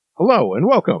Hello and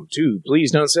welcome to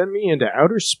Please Don't Send Me Into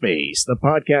Outer Space, the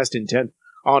podcast intent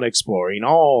on exploring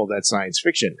all that science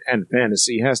fiction and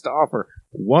fantasy has to offer,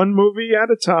 one movie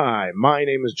at a time. My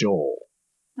name is Joel.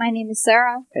 My name is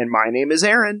Sarah. And my name is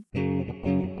Aaron.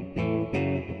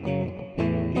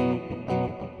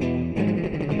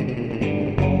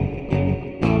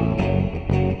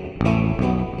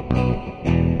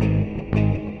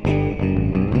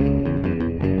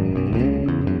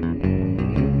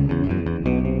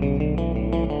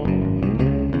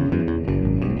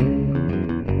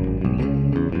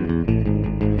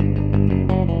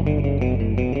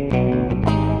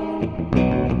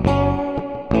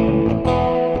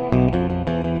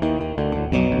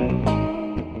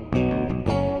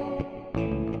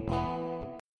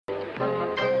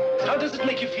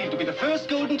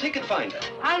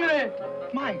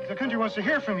 Mike, the country wants to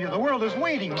hear from you. The world is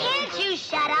waiting. Can't you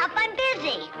shut up? I'm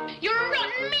busy. You're a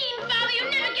rotten, mean father. You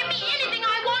never give me anything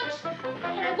I want.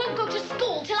 And I won't go to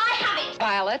school till I have it.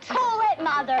 Violet. Cool it,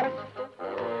 Mother.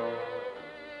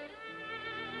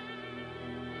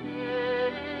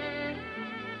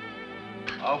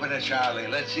 Open it, Charlie.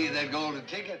 Let's see that golden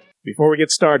ticket. Before we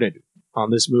get started on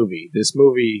this movie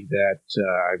that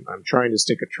I'm trying to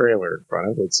stick a trailer in front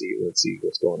of. Let's see what's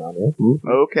going on here. Mm-hmm.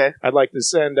 Okay. I'd like to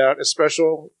send out a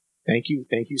special thank you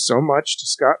so much to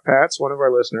Scott Patz, one of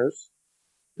our listeners,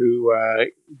 who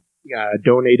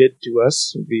donated to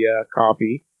us via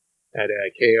Ko-fi at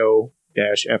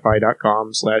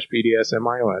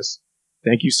ko-fi.com/pdsmios.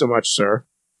 Thank you so much, sir.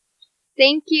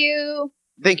 Thank you.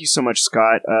 Thank you so much,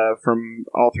 Scott, from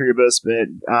all three of us, but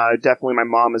definitely my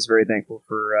mom is very thankful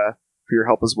for your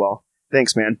help as well.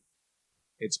 Thanks, man.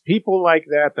 It's people like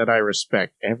that I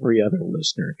respect. Every other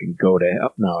listener can go to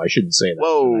hell. No, I shouldn't say that.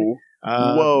 Whoa.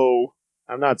 Whoa.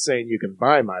 I'm not saying you can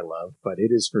buy my love, but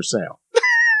it is for sale.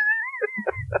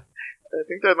 I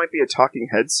think that might be a Talking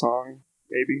Heads song,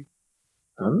 maybe.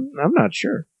 I'm not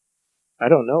sure. I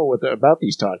don't know about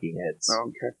these Talking Heads. Oh,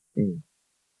 okay.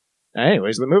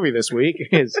 Anyways, the movie this week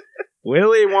is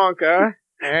Willy Wonka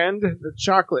and the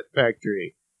Chocolate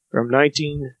Factory from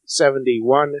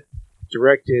 1971,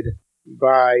 directed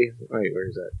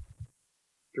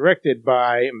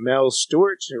by Mel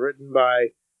Stewart, written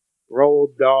by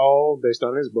Roald Dahl, based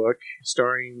on his book,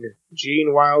 starring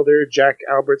Gene Wilder, Jack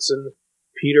Albertson,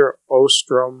 Peter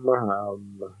Ostrom, all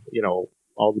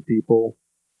the people.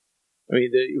 I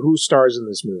mean, who stars in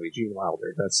this movie? Gene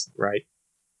Wilder, that's right.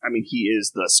 I mean, he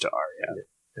is the star, yeah.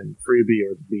 And Freebie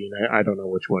or the Bean, I don't know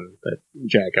which one that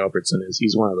Jack Albertson is.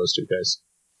 He's one of those two guys.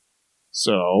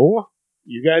 So,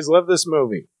 you guys love this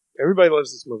movie. Everybody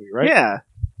loves this movie, right? Yeah.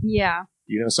 Yeah.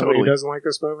 You know somebody who doesn't like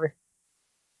this movie?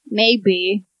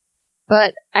 Maybe.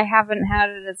 But I haven't had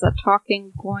it as a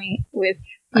talking point with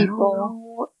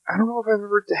people. I don't know if I've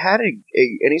ever had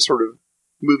any sort of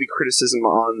movie criticism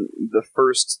on the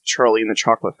first Charlie and the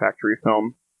Chocolate Factory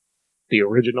film. The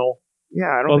original? Yeah,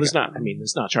 I don't. Well, it's not. I mean,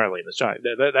 it's not Charlie and the Chocolate.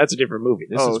 That's a different movie.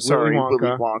 This is sorry, Willy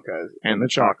Wonka and the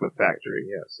Chocolate Factory.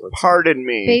 Yes. Pardon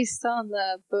me. Based on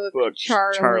the book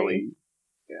Charlie.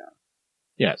 Yeah.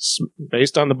 Yes,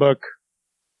 based on the book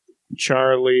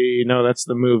Charlie. No, that's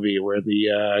the movie where the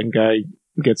guy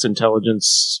gets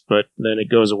intelligence, but then it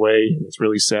goes away, and it's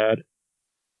really sad.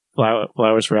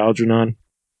 Flowers for Algernon.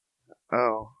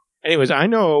 Oh. Anyways, I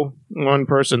know one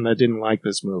person that didn't like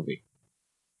this movie.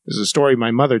 There's a story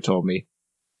my mother told me.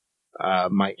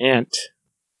 My aunt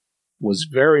was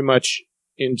very much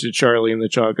into Charlie and the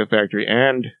Chocolate Factory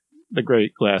and The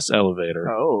Great Glass Elevator.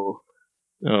 Oh,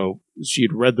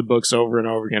 she'd read the books over and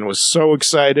over again. Was so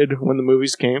excited when the movie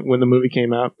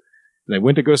came out. They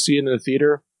went to go see it in the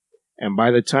theater, and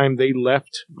by the time they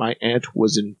left, my aunt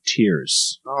was in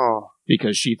tears. Oh,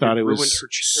 because she thought it was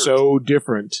so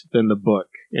different than the book,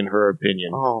 in her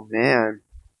opinion. Oh man.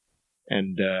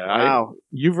 And wow,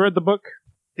 you've read the book?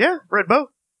 Yeah, read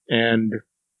both. And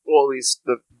well, at least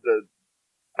the.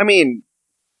 I mean,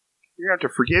 you're gonna have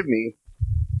to forgive me. I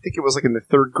think it was like in the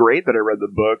third grade that I read the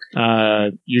book.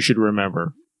 You should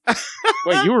remember.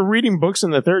 Wait, you were reading books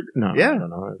in the third? No, yeah. I don't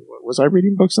know. Was I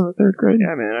reading books in the third grade?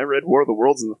 Yeah, man, I read War of the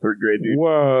Worlds in the third grade, dude.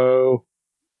 Whoa,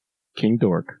 King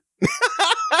Dork.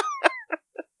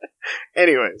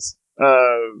 Anyways,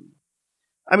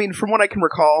 I mean, from what I can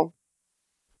recall.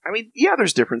 I mean, yeah,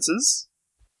 there's differences.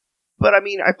 But, I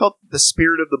mean, I felt the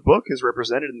spirit of the book is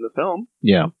represented in the film.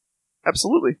 Yeah.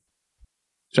 Absolutely.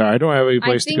 Sorry, I don't have any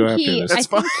place to go after this. I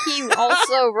think he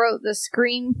also wrote the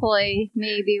screenplay,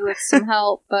 maybe with some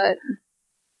help, but...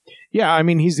 Yeah, I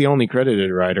mean, he's the only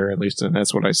credited writer, at least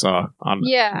that's what I saw on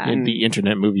in the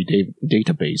Internet Movie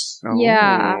Database. Oh.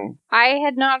 Yeah. I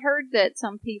had not heard that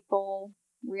some people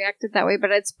reacted that way, but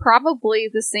it's probably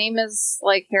the same as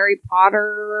like Harry Potter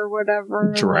or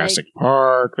whatever. Jurassic like,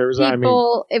 Park. There's,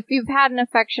 people, if you've had an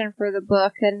affection for the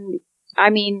book, and I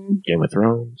mean, Game of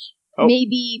Thrones. Oh.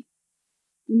 maybe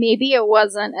it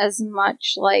wasn't as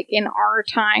much like in our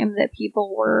time that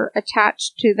people were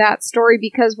attached to that story,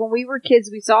 because when we were kids,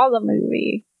 we saw the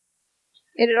movie.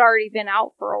 It had already been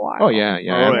out for a while. Oh, yeah.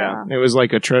 Oh, yeah. It was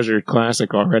like a treasured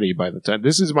classic already by the time.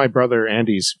 This is my brother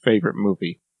Andy's favorite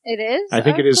movie. It is? I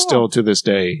think it is cool. still to this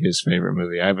day his favorite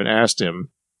movie. I haven't asked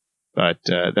him, but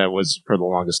that was for the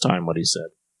longest time what he said.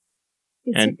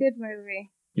 It's and- a good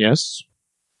movie, Yes,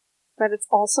 but it's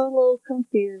also a little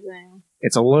confusing.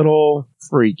 it's a little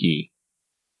freaky.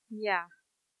 Yeah.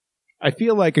 I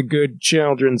feel like a good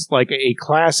children's, like a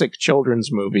classic children's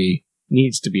movie,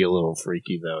 needs to be a little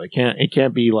freaky though. It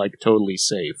can't be like totally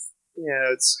safe.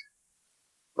 Yeah, it's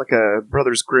like a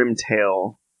Brothers Grimm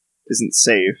tale isn't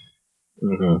safe,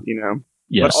 Mm-hmm. you know,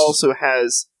 Yes, but also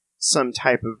has some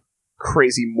type of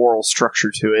crazy moral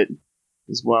structure to it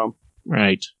as well.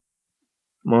 right.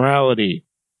 Morality.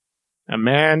 A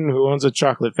man who owns a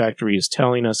chocolate factory is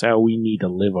telling us how we need to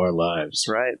live our lives.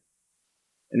 That's right.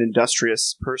 An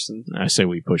industrious person. I say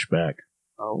we push back.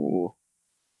 Oh.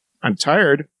 I'm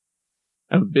tired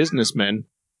of businessmen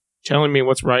telling me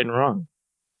what's right and wrong.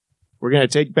 We're going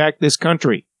to take back this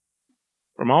country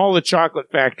from all the chocolate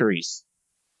factories.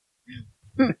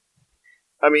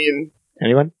 I mean,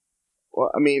 Anyone?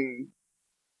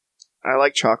 I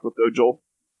like chocolate though, Joel.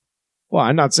 Well,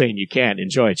 I'm not saying you can't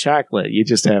enjoy chocolate. You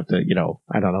just have to,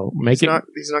 I don't know, He's not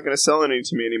going to sell any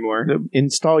to me anymore.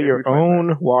 install Yeah, your we find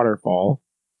own waterfall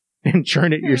and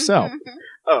churn it yourself.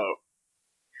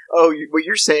 Oh, what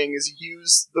you're saying is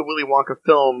use the Willy Wonka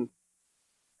film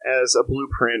as a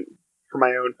blueprint for my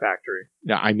own factory.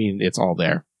 Yeah, I mean, it's all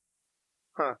there.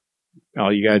 Huh.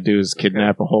 All you gotta do is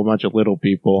kidnap a whole bunch of little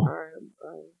people. All right.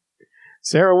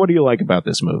 Sarah, what do you like about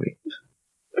this movie?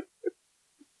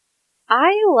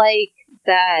 I like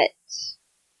that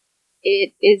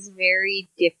it is very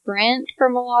different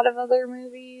from a lot of other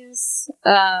movies.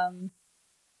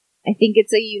 I think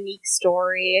it's a unique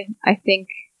story. I think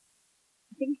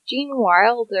Gene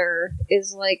Wilder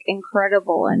is like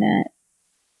incredible in it.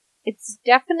 It's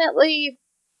definitely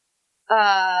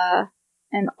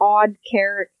an odd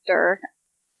character,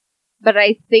 but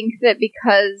I think that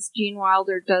because Gene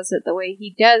Wilder does it the way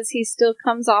he does, he still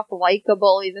comes off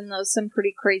likable, even though some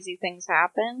pretty crazy things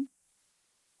happen.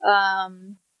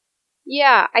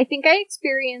 Yeah, I think I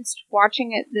experienced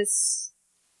watching it this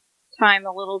time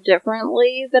a little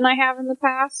differently than I have in the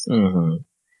past. Mm-hmm.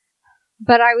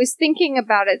 But I was thinking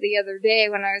about it the other day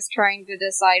when I was trying to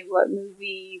decide what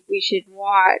movie we should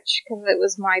watch, because it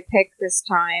was my pick this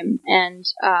time, and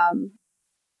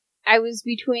I was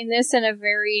between this and a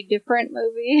very different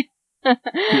movie.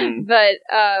 But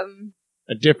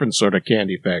A different sort of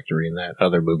candy factory in that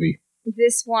other movie.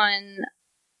 this one,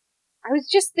 I was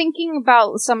just thinking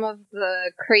about some of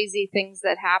the crazy things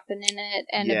that happen in it,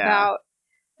 and Yeah. I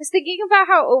was thinking about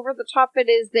how over the top it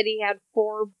is that he had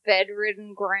 4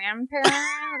 bedridden grandparents.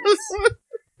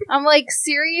 I'm like,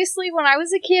 seriously, when I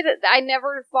was a kid, I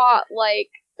never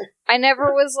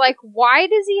was like, why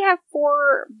does he have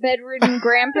 4 bedridden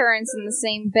grandparents in the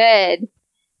same bed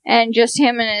and just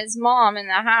him and his mom in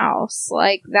the house?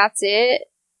 Like, that's it?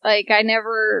 Like, I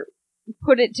never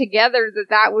put it together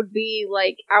that would be,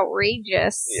 like,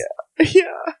 outrageous. Yeah.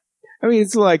 Yeah. I mean,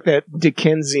 it's like that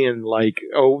Dickensian, like,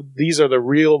 oh, these are the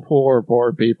real poor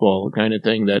people kind of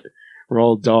thing that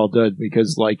Roald Dahl did,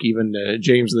 because, like, even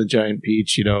James and the Giant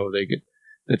Peach, they get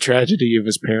the tragedy of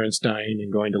his parents dying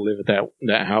and going to live at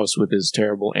that house with his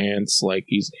terrible aunts. Like,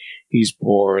 he's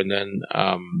poor, and then,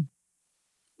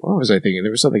 what was I thinking?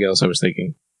 There was something else I was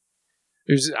thinking.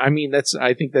 I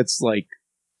think that's, like,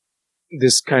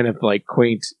 this kind of, like,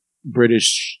 quaint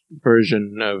British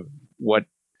version of what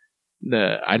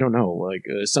I don't know, like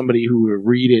somebody who would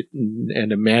read it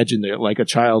and imagine that, like, a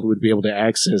child would be able to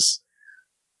access,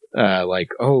 like,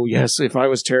 oh yes, if I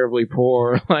was terribly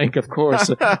poor, like, of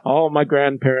course, all my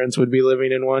grandparents would be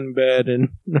living in one bed, and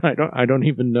I don't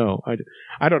even know.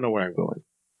 I don't know where I'm going.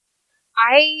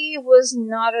 I was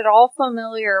not at all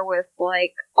familiar with,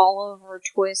 like, Oliver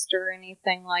Twist or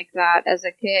anything like that as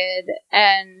a kid,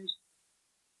 and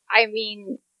I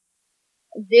mean,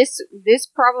 this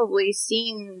probably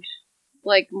seemed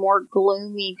like more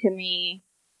gloomy to me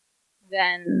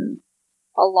than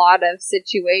a lot of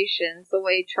situations, the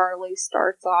way Charlie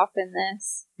starts off in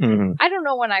this. Mm-hmm. I don't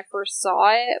know when I first saw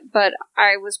it, but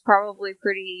I was probably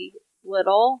pretty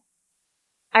little.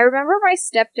 I remember my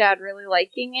stepdad really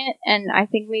liking it, and I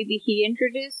think maybe he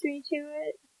introduced me to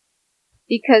it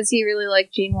because he really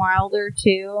liked Gene Wilder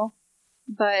too.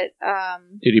 But,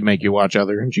 Did he make you watch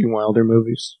other Gene Wilder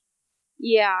movies?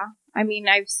 yeah. I mean,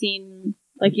 I've seen,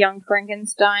 like, Young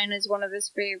Frankenstein is one of his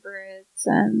favorites,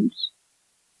 and,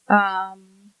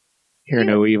 Hear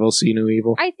No Evil, See No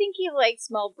Evil? I think he likes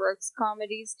Mel Brooks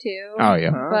comedies, too. Oh,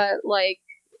 yeah. But, like,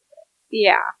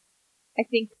 yeah. I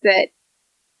think that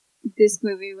this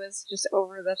movie was just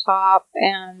over the top,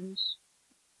 and,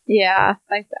 yeah,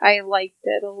 I liked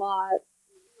it a lot.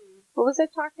 What was I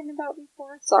talking about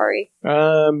before? Sorry.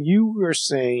 You were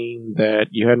saying that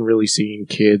you hadn't really seen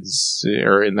kids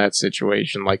or in that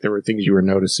situation. Like, there were things you were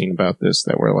noticing about this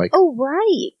that were like... Oh,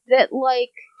 right. That,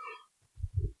 like...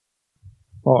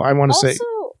 Well, I want to Also... say...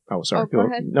 Oh, sorry. Oh, go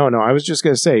ahead. No, I was just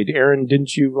going to say, Aaron,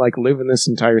 didn't you, like, live in this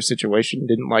entire situation?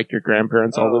 Didn't, like, your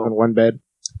grandparents all live in one bed?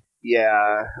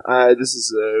 Yeah. This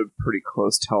is a pretty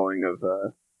close telling of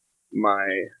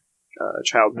my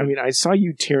childhood. I mean, I saw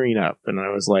you tearing up, and I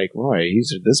was like, boy,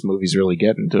 this movie's really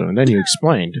getting to him. And then you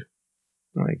explained.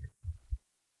 Like,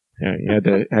 yeah, you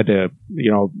had to,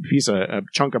 you know, a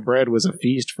chunk of bread was a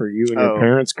feast for you and your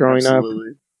parents growing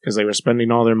absolutely. up. Because they were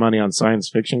spending all their money on science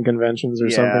fiction conventions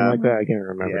or something like that. I can't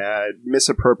remember. Yeah,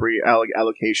 misappropriate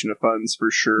allocation of funds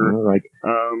for sure. Like,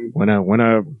 when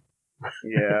a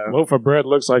yeah. loaf of bread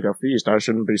looks like a feast, I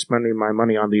shouldn't be spending my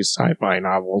money on these sci-fi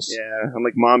novels. Yeah, I'm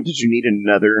like, Mom, did you need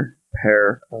another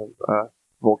pair of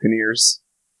Vulcan ears?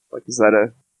 Like, is that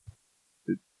a...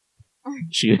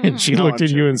 She looked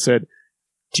at you and said,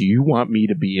 "Do you want me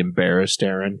to be embarrassed,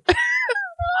 Aaron?"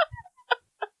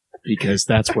 Because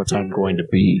that's what I'm going to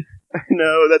be.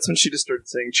 No, that's when she just started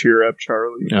saying, "Cheer up,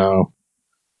 Charlie." No.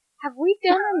 Have we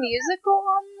done a musical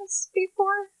on this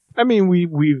before? I mean,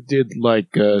 we did,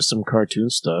 like, some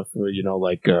cartoon stuff, you know,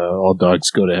 like All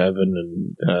Dogs Go to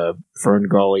Heaven and Fern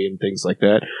Gully and things like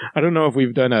that. I don't know if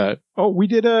we've done we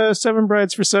did Seven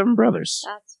Brides for Seven Brothers.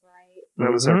 That's right.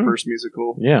 That was our first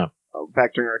musical. Yeah.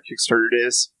 Back during our Kickstarter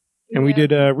days. And we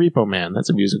did Repo Man. That's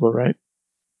a musical, right?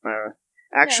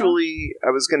 Actually,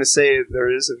 I was going to say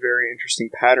there is a very interesting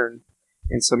pattern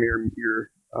in some of your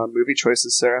movie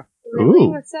choices, Sarah. Really?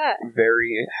 Ooh. What's that?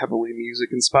 Very heavily music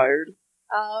inspired.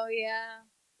 Oh, yeah.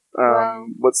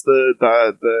 What's the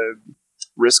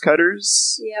Wrist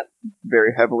Cutters? Yep.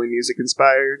 Very heavily music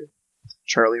inspired.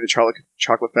 Charlie and the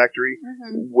Chocolate Factory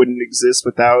Mm-hmm. wouldn't exist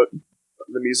without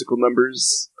the musical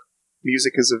numbers.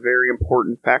 Music is a very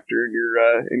important factor in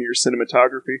your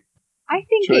cinematography. I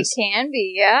think choice. it can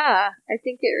be, yeah. I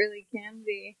think it really can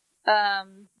be.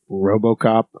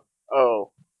 RoboCop.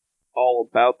 Oh, all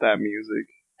about that music.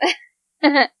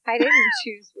 I didn't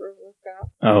choose RoboCop.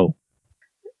 Oh.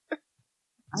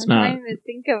 I'm trying to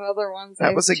think of other ones That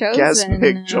I've was a chosen. guess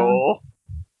pick, Joel.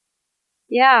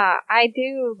 Yeah, I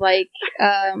do like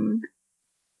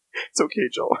It's okay,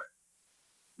 Joel.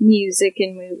 music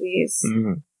in movies.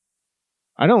 Mm-hmm.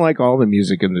 I don't like all the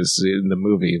music in the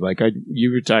movie. Like,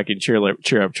 you were talking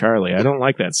Cheer Up Charlie. I don't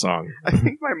like that song. I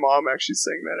think my mom actually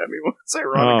sang that at me once,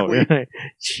 ironically. Oh, really?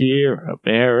 Cheer up,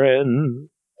 Aaron.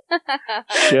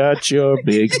 Shut your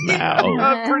big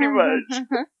mouth. Pretty much.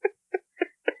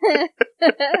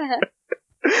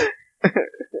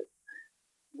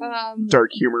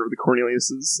 Dark humor of the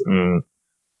Corneliuses. Mm.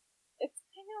 It's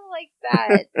kind of like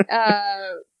that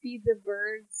Feed the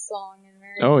Birds song in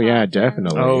Mary Oh, yeah, Poppins.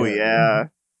 definitely. Oh, yeah.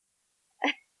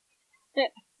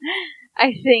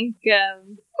 I think I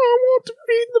want to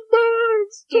feed the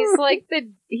birds.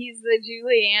 he's the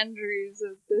Julie Andrews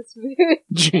of this movie.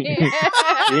 Gene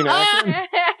Hackman?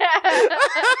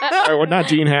 Well, not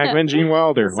Gene Hackman, Gene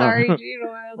Wilder. Sorry, Gene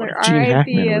Wilder. Gene R.I.P.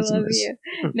 Hackman I was in love this. you.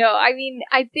 No, I mean,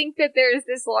 I think that there's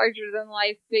this larger than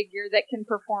life figure that can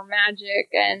perform magic,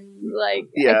 and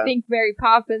Yeah. I think Mary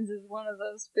Poppins is one of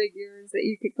those figures that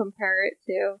you could compare it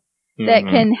to that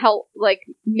can help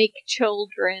make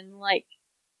children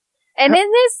And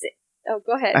in this,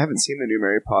 go ahead. I haven't seen the new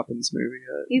Mary Poppins movie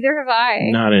yet. Neither have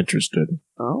I. Not interested.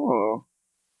 Oh.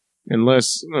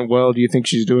 Unless, well, do you think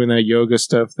she's doing that yoga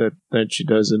stuff that she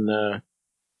does in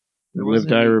Live,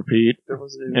 Die, Repeat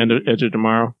and Edge of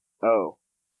Tomorrow? Oh.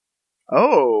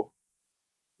 Oh.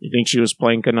 You think she was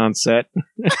planking on set?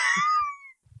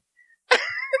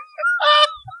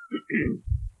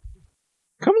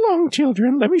 Come along,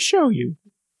 children. Let me show you.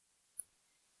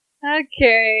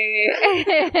 Okay.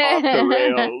 Off the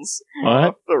rails. What?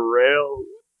 Off the rails.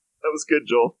 That was good,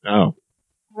 Joel. Oh.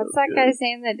 What's that guy's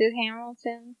name that did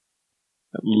Hamilton?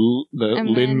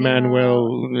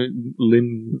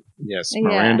 Yes,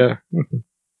 Miranda.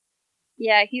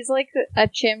 Yeah, he's like a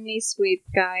chimney sweep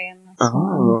guy in this one.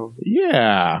 Oh.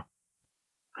 Yeah.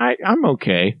 I'm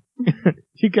okay.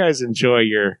 You guys enjoy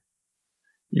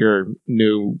your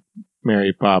new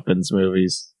Mary Poppins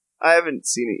movies. I haven't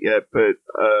seen it yet, but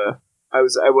I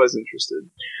was interested.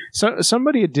 So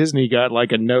somebody at Disney got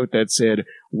like a note that said,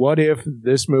 "What if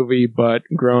this movie but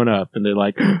grown up?" And they're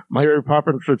like, "Mary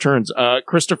Poppins Returns."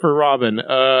 Christopher Robin.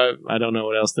 I don't know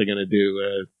what else they're gonna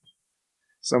do.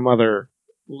 Some other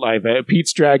live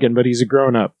Pete's Dragon, but he's a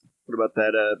grown up. What about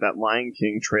that Lion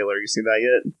King trailer? You seen that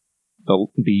yet?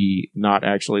 The not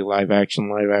actually live action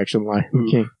Lion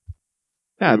King.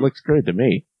 Yeah, it looks great to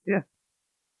me. Yeah.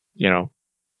 You know,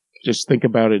 just think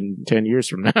about it in 10 years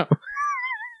from now.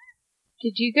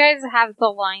 Did you guys have the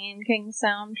Lion King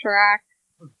soundtrack?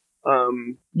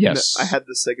 Yes. No, I had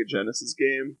the Sega Genesis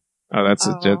game. Oh, that's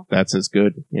as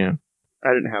good. Yeah.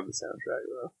 I didn't have the soundtrack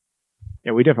though.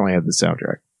 Yeah, we definitely had the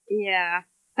soundtrack. Yeah,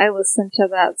 I listened to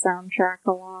that soundtrack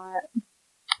a lot.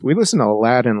 We listened to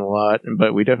Aladdin a lot,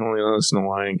 but we definitely listened to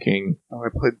Lion King. Oh, I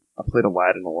played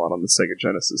Aladdin a lot on the Sega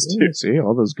Genesis too. Yeah, see,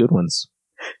 all those good ones.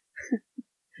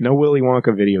 No Willy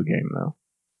Wonka video game though.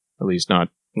 At least not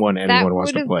one anyone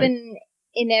wants to play.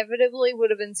 Inevitably would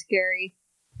have been scary.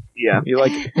 Yeah, you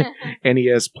like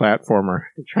NES platformer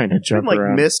trying to jump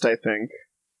around. Myst, I think.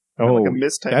 Oh, like a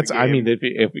Myst type that's. of game. I mean, if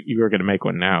you were going to make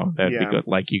one now, that'd be good.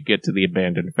 Like you get to the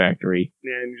abandoned factory.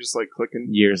 Yeah, and you're just like clicking.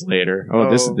 Years later. Oh,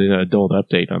 this is the adult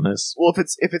update on this. Well, if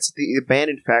it's the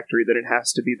abandoned factory, then it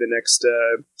has to be the next.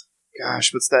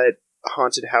 Gosh, what's that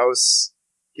haunted house?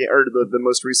 Yeah, or the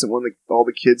most recent one that all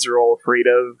the kids are all afraid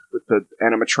of with the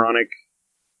animatronic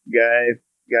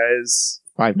guys.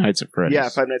 Five Nights at Freddy's. Yeah,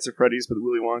 Five Nights at Freddy's, but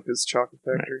Willy Wonka's Chocolate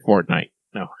Factory. Right. Fortnite.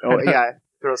 No. Oh yeah.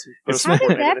 How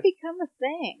did that become a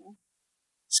thing?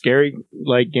 Scary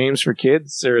like games for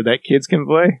kids, or that kids can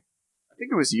play. I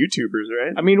think it was YouTubers,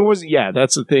 right? I mean, it was. Yeah,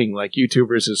 that's the thing. Like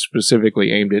YouTubers is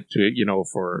specifically aimed it to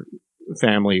for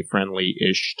family friendly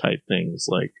ish type things.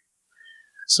 Like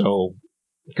so.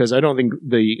 Because I don't think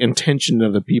the intention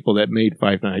of the people that made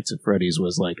Five Nights at Freddy's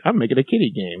was like, I'm making a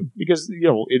kiddie game. Because,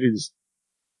 it's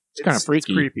kind of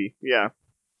freaky. It's creepy, yeah.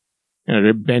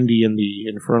 And Bendy and the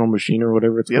Infernal Machine or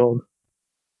whatever it's called.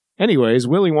 Anyways,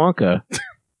 Willy Wonka.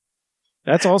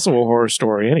 That's also a horror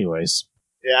story anyways.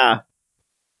 Yeah.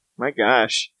 My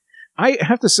gosh. I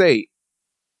have to say,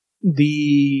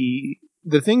 the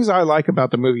things I like about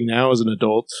the movie now as an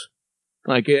adult...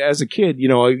 Like, as a kid,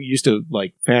 I used to,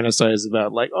 like, fantasize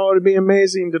about, like, oh, it'd be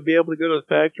amazing to be able to go to the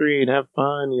factory and have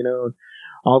fun,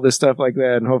 all this stuff like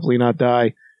that, and hopefully not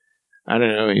die. I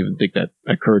don't even think that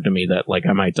occurred to me that, like,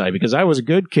 I might die, because I was a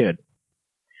good kid.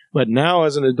 But now,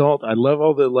 as an adult, I love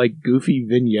all the, like, goofy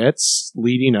vignettes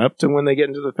leading up to when they get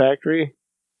into the factory.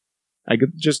 I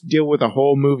could just deal with a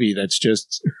whole movie that's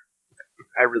just...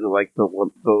 I really like the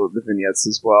vignettes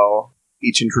as well.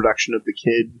 Each introduction of the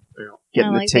kid,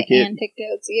 getting the ticket. The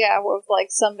anecdotes, with like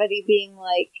somebody being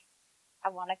like, I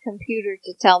want a computer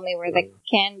to tell me where the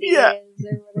candy is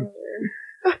or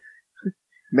whatever.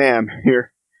 Ma'am,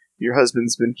 your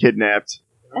husband's been kidnapped.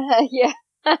 Yeah.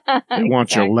 I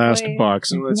want your last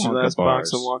box of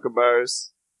Wonka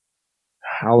bars.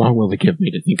 How long will it give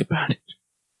me to think about it?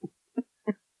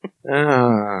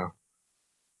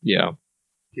 Yeah.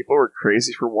 People were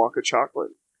crazy for Wonka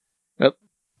chocolate.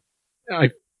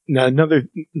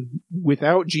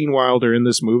 Without Gene Wilder in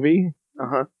this movie,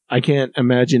 I can't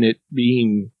imagine it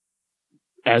being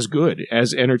as good,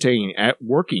 as entertaining,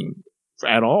 working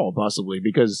at all, possibly.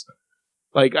 Because,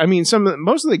 like, I mean,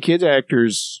 most of the kid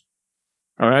actors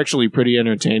are actually pretty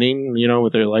entertaining,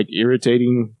 with their, like,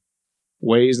 irritating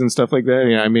ways and stuff like that.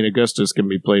 Yeah, I mean, Augustus can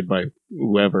be played by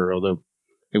whoever, although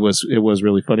it was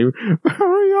really funny.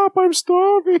 Hurry up, I'm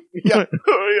starving! Yeah,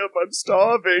 hurry up, I'm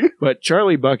starving! But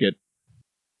Charlie Bucket,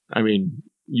 I mean,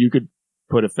 you could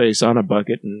put a face on a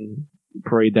bucket and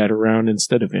parade that around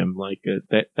instead of him, like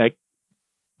that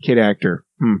kid actor.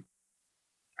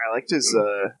 I liked his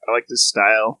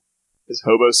style. His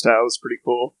hobo style was pretty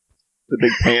cool. The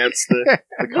big pants, the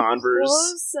Converse. The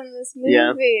clothes in this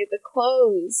movie, the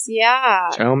clothes, yeah.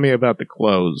 Tell me about the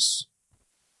clothes.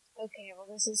 Okay, well,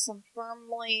 this is some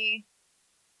firmly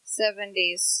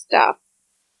 70s stuff.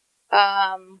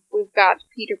 We've got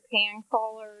Peter Pan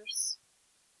collars.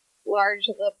 Large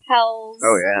lapels.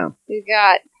 Oh, yeah. We've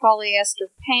got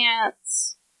polyester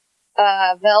pants,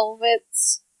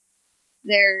 velvets.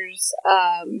 There's,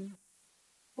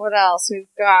 what else? We've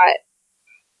got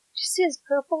just his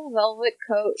purple velvet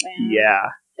coat, man. Yeah.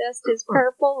 Just his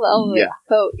purple velvet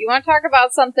coat. You want to talk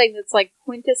about something that's, like,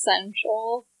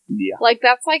 quintessential? Yeah. Like,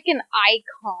 that's like an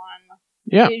icon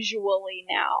visually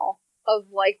now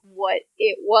of, like, what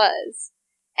it was.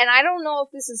 And I don't know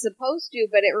if this is supposed to,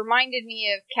 but it reminded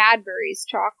me of Cadbury's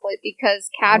chocolate because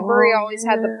Cadbury always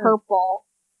had the purple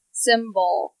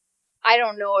symbol I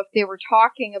don't know if they were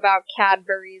talking about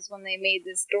Cadbury's when they made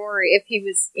this story, if he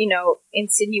was,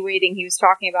 insinuating he was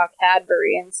talking about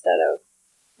Cadbury instead of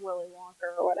Willy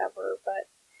Wonka or whatever,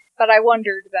 but I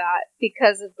wondered that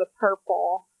because of the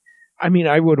purple. I mean,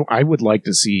 I would like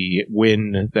to see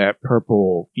when that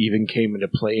purple even came into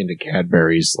play into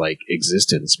Cadbury's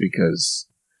existence, because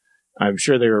I'm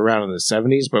sure they were around in the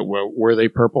 70s, but were they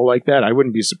purple like that? I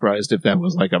wouldn't be surprised if that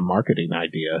was a marketing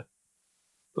idea.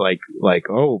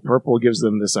 Purple gives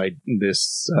them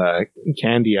this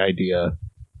candy idea,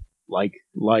 like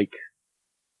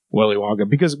Willy Wonka.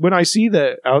 Because when I see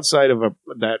the outside of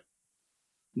that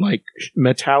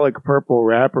metallic purple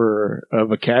wrapper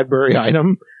of a Cadbury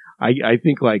item, I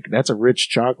think that's a rich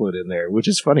chocolate in there, which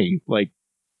is funny.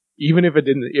 Even if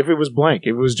it was blank, if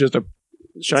it was just a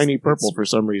shiny purple for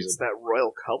some reason. It's that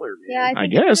royal color, man. Yeah, I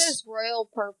think guess. it is royal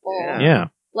purple. Yeah.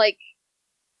 Like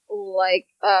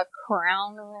a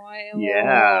Crown Royal.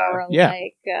 Yeah. Or Yeah.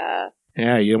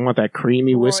 Yeah, you don't want that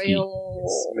creamy whiskey.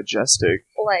 It's majestic.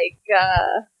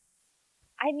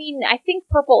 I think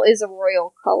purple is a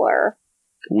royal color.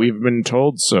 We've been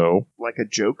told so. Like a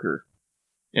Joker.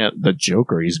 Yeah, the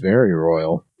Joker, he's very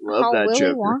royal. Love that Willy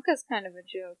Joker. Wonka's kind of a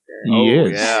joker. He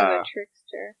is. Yeah. Kind of a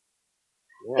trickster.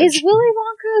 Yeah, Is Willy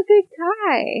Wonka a good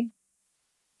guy?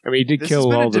 I mean, he did This kill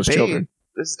has been all a those debate. children.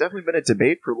 This has definitely been a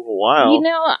debate for a little while.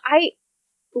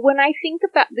 When I think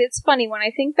about, it's funny, when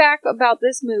I think back about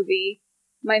this movie,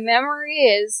 my memory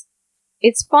is,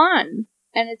 it's fun,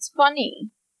 and it's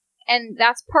funny. And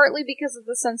that's partly because of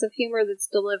the sense of humor that's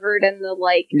delivered and the,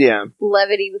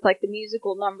 levity with, the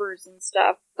musical numbers and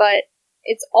stuff. But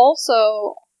it's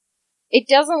also, it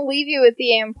doesn't leave you with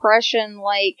the impression,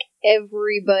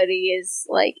 everybody is,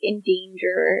 in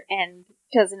danger and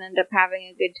doesn't end up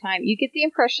having a good time. You get the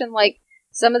impression,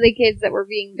 some of the kids that were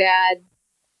being bad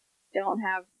don't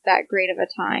have that great of a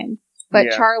time. But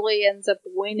Yeah. Charlie ends up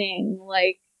winning,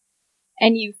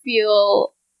 and you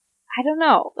feel, I don't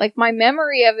know, my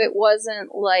memory of it wasn't,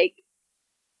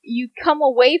 you come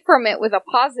away from it with a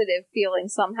positive feeling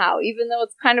somehow, even though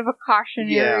it's kind of a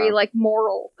cautionary, Yeah.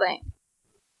 moral thing.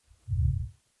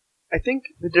 I think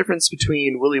the difference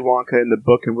between Willy Wonka in the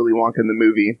book and Willy Wonka in the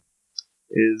movie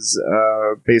is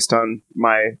based on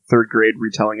my third grade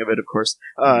retelling of it, of course.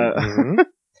 Mhm.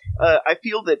 I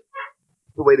feel that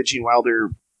the way that Gene Wilder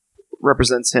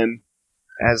represents him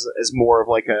as more of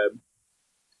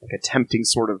a tempting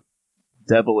sort of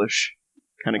devilish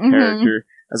kind of Mhm. character,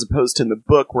 as opposed to in the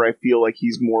book where I feel like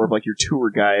he's more of your tour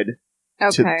guide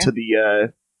Okay. to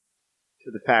the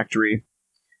factory.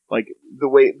 The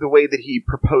way that he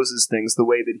proposes things, the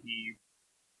way that he,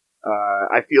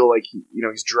 I feel like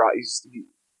he's dry.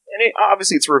 And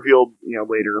obviously it's revealed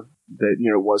later that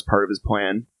it was part of his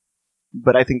plan.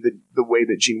 But I think that the way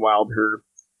that Gene Wilder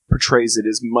portrays it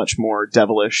is much more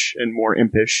devilish and more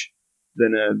impish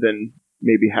than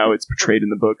maybe how it's portrayed in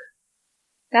the book.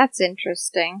 That's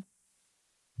interesting.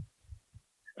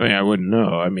 I mean, I wouldn't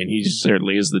know. I mean, he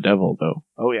certainly is the devil, though.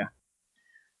 Oh yeah,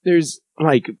 There's,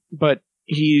 but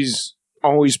he's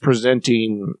always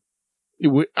presenting...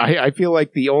 I feel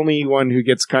like the only one who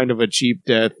gets kind of a cheap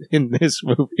death in this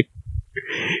movie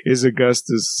is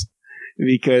Augustus.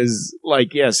 Because,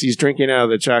 yes, he's drinking out of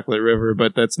the chocolate river,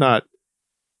 but that's not...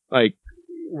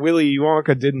 Willy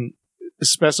Wonka didn't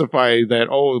specify that,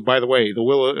 oh, by the way,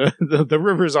 the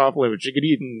river's off limits. You can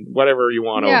eat whatever you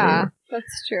want over there.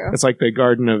 That's true. It's like the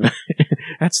garden of...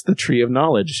 that's the tree of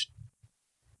knowledge.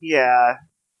 yeah.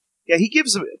 He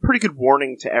gives a pretty good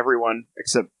warning to everyone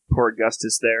except poor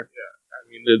Augustus there. I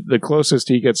mean, the closest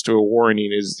he gets to a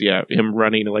warning is, him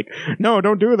running no,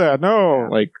 don't do that, no.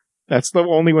 That's the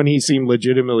only one he seemed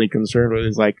legitimately concerned with.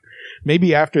 Is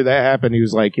maybe after that happened, he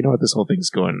was like, you know what, this whole thing's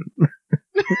going...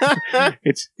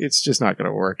 it's just not going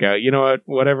to work out. You know what?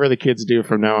 Whatever the kids do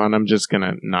from now on, I'm just going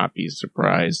to not be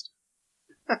surprised.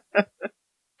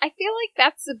 I feel like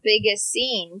that's the biggest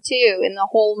scene, too, in the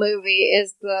whole movie,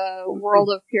 is the World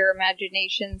of Pure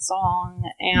Imagination song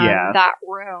and Yeah. that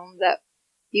room that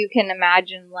you can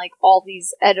imagine, all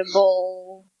these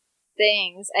edible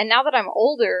things. And now that I'm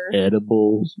older,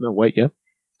 Edibles. No, wait, yeah.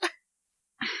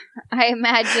 I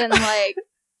imagine,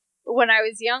 when I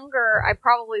was younger, I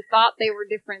probably thought they were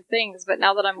different things, but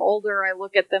now that I'm older, I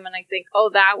look at them and I think,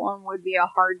 oh, that one would be a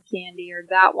hard candy, or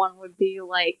that one would be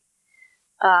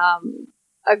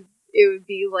it would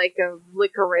be a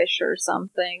licorice or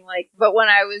something. But when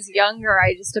I was younger,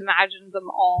 I just imagined them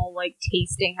all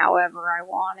tasting however I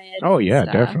wanted. Oh, and yeah,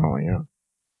 stuff. definitely, yeah.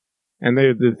 And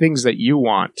they're the things that you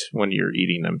want when you're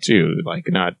eating them, too.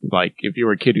 Not if you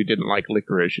were a kid who didn't like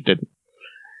licorice,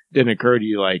 didn't occur to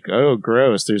you like, oh,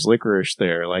 gross, there's licorice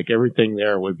there. Like, everything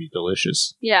there would be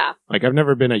delicious. Yeah. Like, I've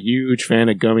never been a huge fan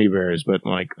of gummy bears, but,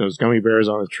 like, those gummy bears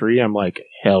on a tree, I'm like,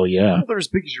 hell yeah. They're as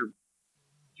big as your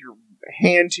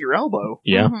hand to your elbow.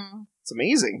 Yeah. Mhm. It's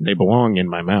amazing. They belong in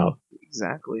my mouth.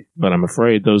 Exactly. But I'm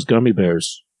afraid those gummy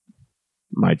bears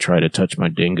might try to touch my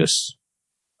dingus.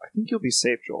 I think you'll be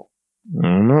safe, Joel. I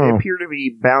don't They know. appear to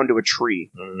be bound to a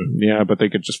tree. Yeah, but they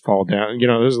could just fall down. You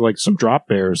know, there's like some drop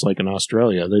bears, like in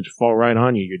Australia. They just fall right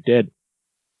on you. You're dead.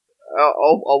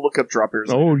 I'll look up drop bears.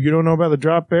 Oh, you don't know about the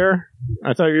drop bear?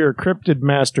 I thought you were a cryptid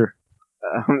master.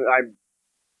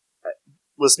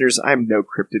 Listeners, I'm no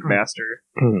cryptid master.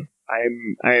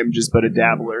 I am just but a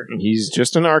dabbler. He's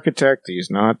just an architect. He's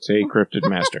not a cryptid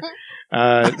master.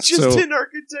 Just so an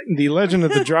architect. the legend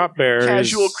of the drop bear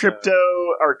Casual is, crypto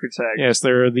architect. yes,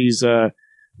 there are these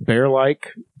bear-like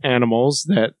animals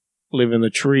that live in the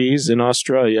trees in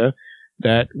Australia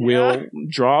that will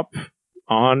drop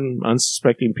on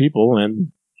unsuspecting people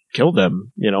and kill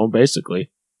them, you know,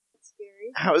 basically.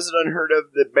 Scary. How is it unheard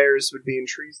of that bears would be in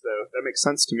trees, though? That makes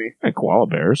sense to me. And koala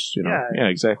bears, you know. Yeah. Yeah,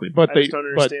 exactly. But I they just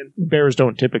don't but understand. bears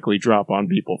don't typically drop on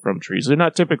people from trees. They're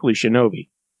not typically shinobi.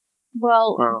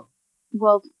 Well,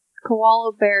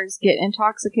 koala bears get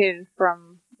intoxicated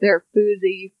from their food,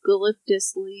 the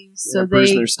eucalyptus leaves, so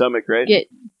bruising they their stomach, right? get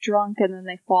drunk and then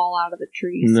they fall out of the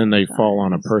trees. And then they fall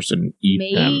on a person, eat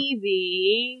them.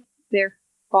 Maybe they're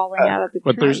falling out of the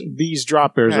But tree. these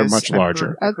drop bears are Guys, much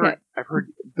larger. I've heard,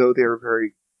 though they're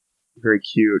very, very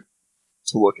cute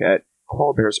to look at,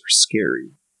 koala bears are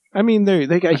scary. I mean,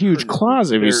 they got huge heard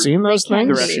claws. Have you they're- seen those They can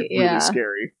things? They're be. actually really Yeah.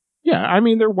 scary. Yeah, I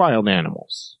mean, they're wild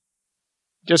animals.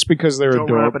 Just because they're Don't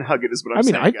run up adorable. and hug it is what I'm I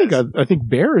mean, saying, I think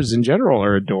bears in general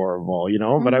are adorable, you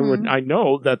know. But Mhm. I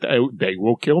know that they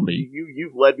will kill me.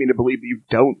 You've led me to believe that you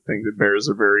don't think that bears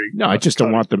are very... No, I just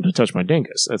don't want them to touch my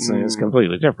dingus. It's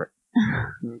completely different.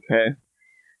 Okay.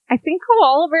 I think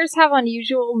koala bears have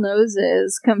unusual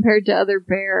noses compared to other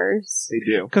bears. They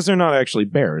do. Because they're not actually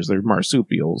bears; they're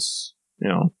marsupials. You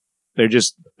know,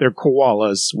 they're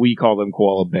koalas. We call them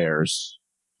koala bears,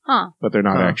 Huh. but they're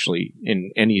not Huh. actually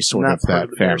in any sort Not of part that of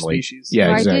the bear family. species.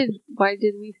 Yeah, exactly. Why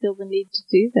did we feel the need to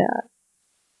do that?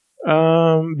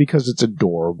 Because it's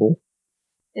adorable.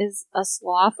 Is a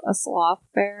sloth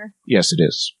bear? Yes, it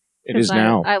is. It 'Cause is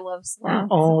now. I love sloths.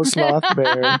 Oh, sloth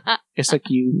bear! It's a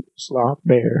cute sloth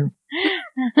bear.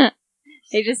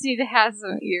 They just need to have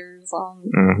some ears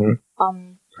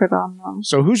put on them.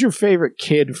 So, who's your favorite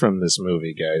kid from this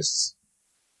movie, guys?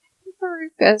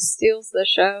 Veruca steals the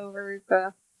show.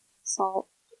 Veruca Salt.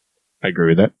 I agree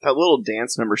with that. That little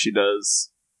dance number she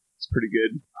does is pretty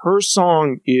good. Her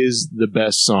song is the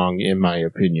best song, in my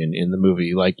opinion, in the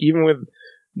movie. Like, even with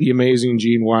the amazing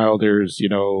Gene Wilder's, you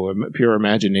know, Pure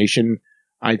Imagination,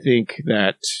 I think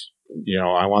that, you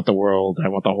know, I Want the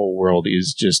Whole World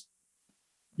is just,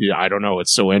 yeah, I don't know,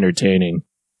 it's so entertaining.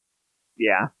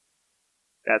 Yeah.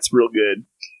 That's real good.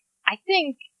 I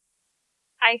think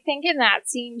in that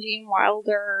scene, Gene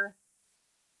Wilder,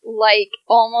 like,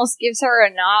 almost gives her a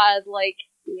nod, like,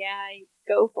 yeah,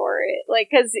 go for it. Like,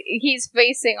 because he's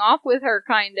facing off with her,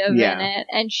 kind of, Yeah. in it,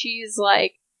 and she's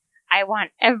like, I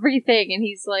want everything, and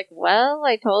he's like, well,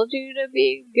 I told you to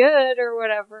be good, or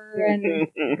whatever, and,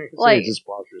 like, just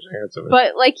washes his hands of it.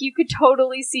 but, like, you could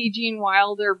totally see Gene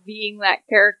Wilder being that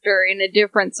character in a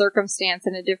different circumstance,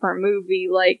 in a different movie,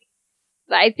 like,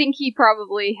 I think he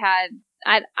probably had,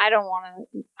 I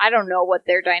don't know what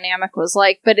their dynamic was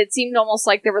like, but it seemed almost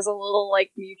like there was a little,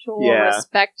 like, mutual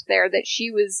respect there, that she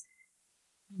was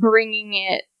bringing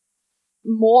it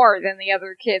more than the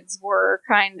other kids were,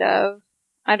 kind of.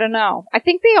 I don't know. I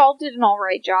think they all did an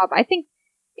alright job. I think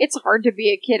it's hard to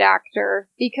be a kid actor,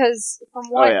 because from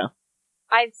what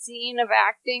I've seen of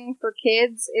acting for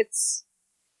kids, it's...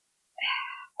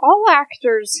 all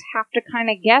actors have to kind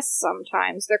of guess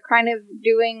sometimes. They're kind of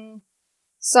doing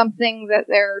something that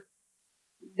they're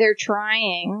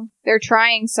trying. They're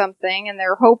trying something, and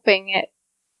they're hoping it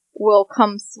will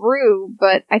come through,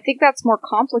 but I think that's more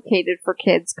complicated for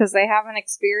kids, because they haven't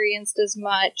experienced as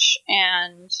much,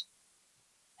 and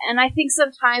I think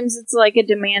sometimes it's like a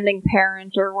demanding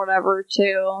parent or whatever,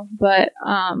 too, but,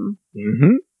 I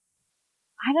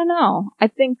don't know. I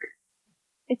think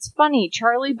it's funny.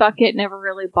 Charlie Bucket never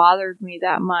really bothered me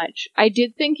that much. I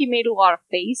did think he made a lot of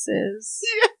faces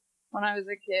when I was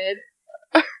a kid.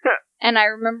 And I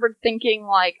remembered thinking,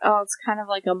 like, oh, it's kind of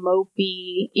like a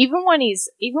mopey. Even when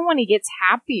he gets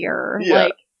happier,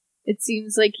 like, it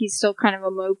seems like he's still kind of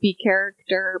a mopey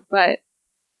character, but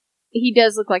he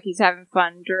does look like he's having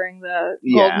fun during the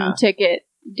golden ticket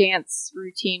dance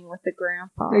routine with the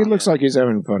grandpa. He looks like he's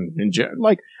having fun.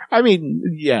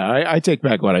 I take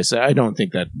back what I said. I don't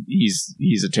think that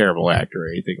he's a terrible actor or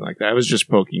anything like that. I was just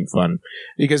poking fun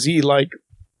because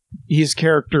his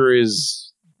character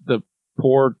is the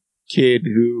poor kid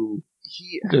who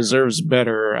deserves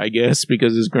better, I guess,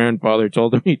 because his grandfather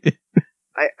told him he did.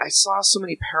 I saw so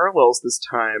many parallels this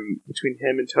time between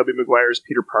him and Tobey Maguire's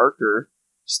Peter Parker.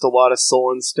 Just a lot of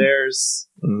sullen stares,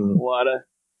 a lot of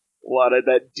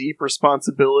that deep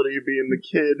responsibility of being the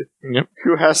kid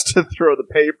who has to throw the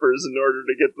papers in order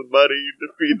to get the money to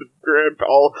feed the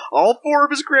all four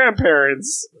of his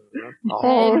grandparents.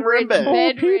 All in bed.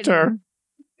 Oh, Peter.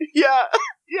 Yeah.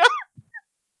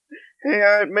 Hey,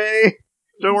 Aunt May,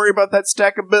 don't worry about that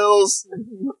stack of bills.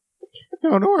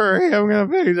 Don't worry, I'm gonna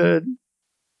fix it.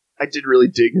 I did really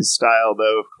dig his style,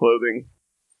 though, of clothing.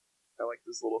 I like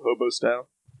this little hobo style.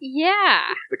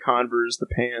 Yeah. The Converse, the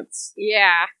pants,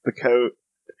 Yeah. the coat,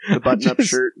 the button-up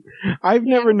shirt. I've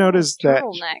never noticed that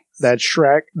turtlenecks. that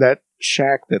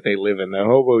shack that they live in, the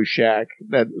hobo shack,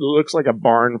 that looks like a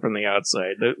barn from the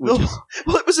outside. Well,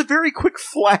 it was a very quick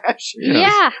flash.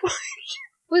 Yeah.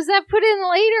 Was that put in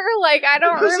later? Like, I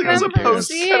don't remember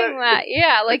seeing that.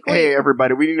 Yeah, like, wait. Hey,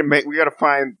 everybody, we gotta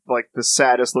find, like, the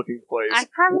saddest looking place. I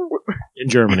probably... In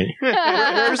Germany.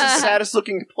 There's the saddest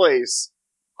looking place.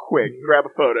 Quick, grab a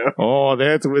photo. Oh,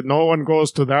 no one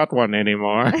goes to that one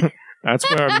anymore. That's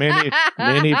where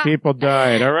many people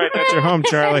died. All right, that's your home,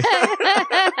 Charlie.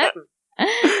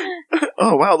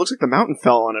 Oh, wow, it looks like the mountain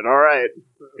fell on it. All right,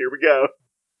 here we go.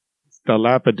 It's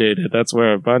dilapidated. That's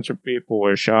where a bunch of people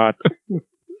were shot.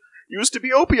 Used to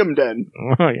be opium den.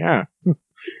 Oh, yeah.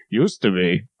 Used to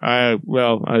be.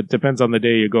 It depends on the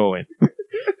day you go in.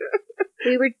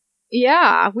 We were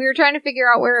trying to figure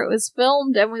out where it was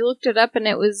filmed, and we looked it up, and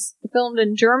it was filmed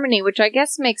in Germany, which I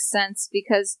guess makes sense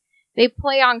because they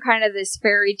play on kind of this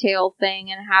fairy tale thing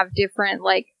and have different,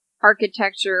 like,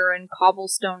 architecture and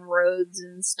cobblestone roads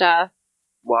and stuff.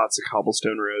 Lots of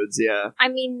cobblestone roads, yeah. I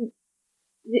mean,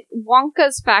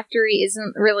 Wonka's factory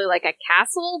isn't really like a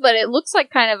castle, but it looks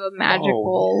like kind of a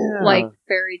magical, like,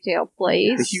 fairy tale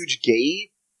place. The huge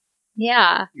gate.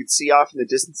 Yeah. You'd see off in the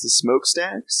distance the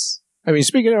smokestacks. I mean,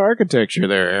 speaking of architecture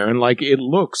there, Aaron, like, it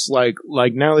looks like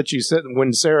now that you said,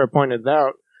 when Sarah pointed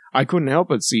out, I couldn't help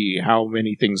but see how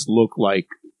many things look like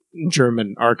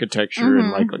German architecture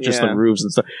and, like, just the roofs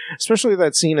and stuff. Especially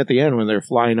that scene at the end when they're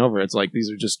flying over. It's like,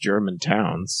 these are just German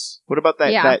towns. What about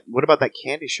that? What about that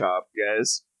candy shop,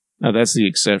 guys? No, that's the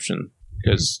exception.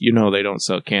 Because, they don't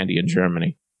sell candy in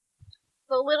Germany.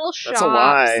 The little shops That's a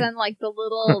lie. and, like, the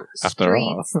little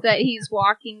streets that he's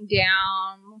walking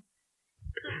down.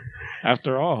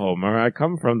 After all, Homer, I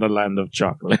come from the land of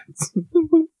chocolates.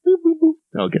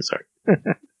 Okay, sorry.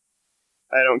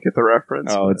 I don't get the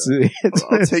reference. Oh,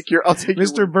 I'll take your.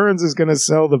 Mr. Burns is going to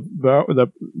sell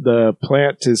the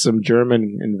plant to some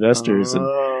German investors,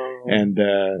 and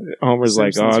Homer's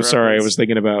like, "Oh, I'm sorry, I was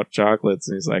thinking about chocolates."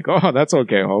 And he's like, "Oh, that's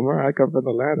okay, Homer. I come from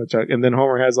the land of chocolates." And then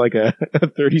Homer has like a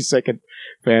 30-second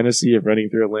fantasy of running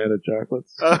through a land of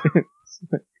chocolates.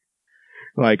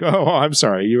 Like, oh, I'm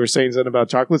sorry, you were saying something about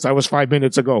chocolates? I was 5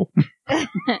 minutes ago.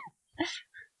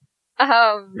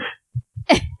 I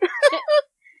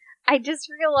just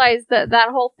realized that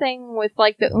whole thing with,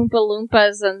 like, the Oompa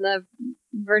Loompas and the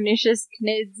Vernicious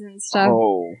Knids and stuff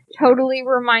totally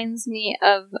reminds me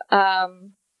of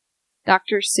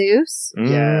Dr. Seuss.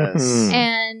 Yes.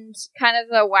 And kind of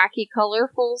the wacky,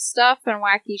 colorful stuff and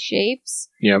wacky shapes.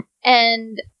 Yep.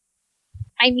 And,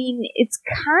 I mean, it's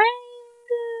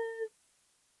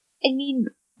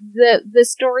the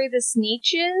story The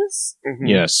Sneetches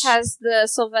Yes. has the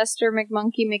Sylvester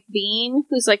McMonkey McBean,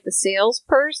 who's like the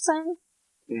salesperson.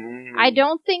 I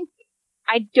don't think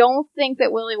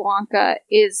that Willy Wonka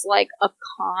is like a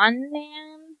con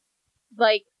man,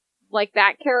 like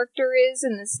that character is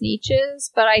in The Sneetches,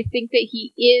 but I think that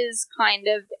he is kind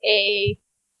of a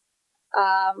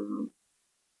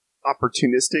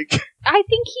opportunistic.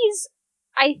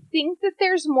 I think that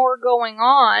there's more going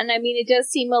on. I mean, it does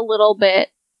seem a little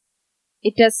bit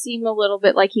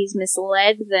like he's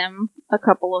misled them a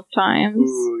couple of times.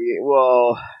 Ooh, yeah,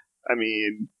 well, I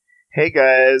mean, hey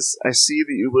guys, I see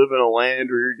that you live in a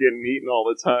land where you're getting eaten all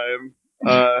the time.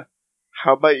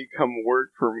 How about you come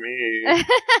work for me?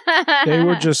 They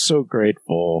were just so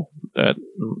grateful that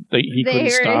he couldn't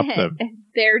stop them.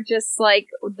 They're just like,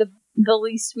 the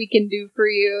least we can do for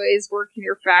you is work in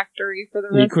your factory for the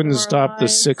rest of our lives. He couldn't stop the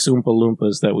 6 Oompa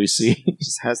Loompas that we see. He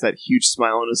just has that huge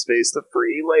smile on his face. The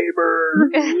free labor.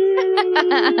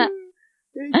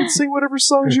 You can sing whatever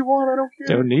songs you want. I don't care.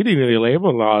 Don't need any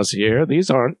labor laws here. These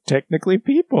aren't technically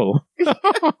people.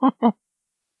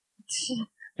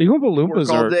 The Oompa Work Loompas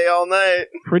all are day, all night.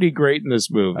 pretty great in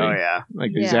this movie. Oh, yeah.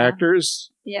 Like, these Yeah.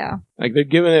 actors, Yeah. like, they're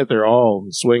giving it their all,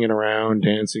 swinging around,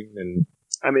 dancing, and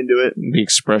I'm into it. the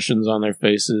expressions on their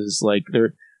faces. Like,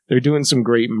 they're doing some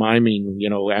great miming, you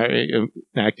know,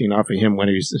 acting off of him when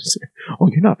he's, oh,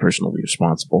 you're not personally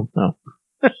responsible. No.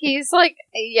 He's like,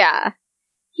 yeah.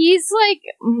 He's like,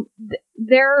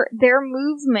 their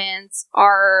movements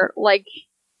are like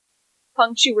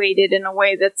punctuated in a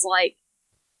way that's like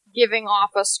giving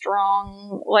off a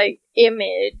strong like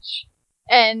image,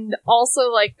 and also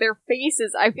like their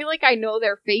faces. I feel like I know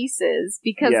their faces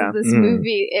because Yeah. of this Mm.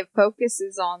 movie. It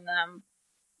focuses on them,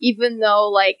 even though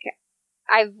like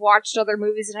I've watched other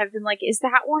movies and I've been like, is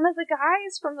that one of the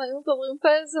guys from the Oompa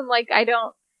Loompas? And like, I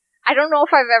don't know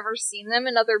if I've ever seen them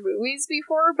in other movies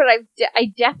before, but I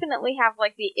definitely have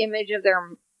like the image of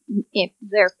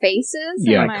their faces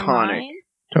Yeah. in my Iconic. mind.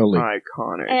 Totally.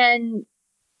 Iconic. And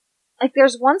like,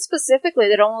 there's one specifically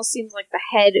that almost seems like the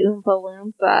head Oompa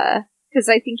Loompa, because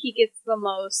I think he gets the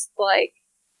most like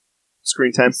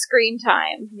Screen time. screen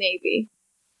time, maybe.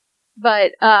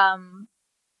 But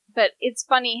it's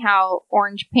funny how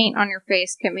orange paint on your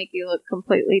face can make you look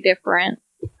completely different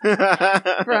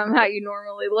from how you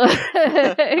normally look.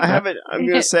 I'm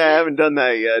gonna say I haven't done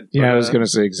that yet. Yeah, but, I was going to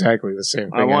say exactly the same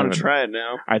thing. I want haven't- to try it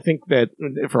now. I think that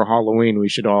for Halloween we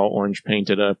should all orange paint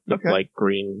it up with Okay. like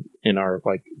green in our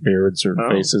like beards or Oh.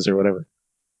 faces or whatever.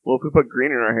 Well, if we put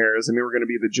green in our hair, does it mean we're gonna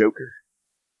be the Joker?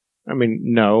 I mean,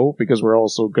 no, because we're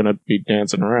also going to be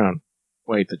dancing around.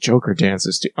 Wait, the Joker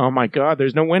dances too. Oh my God,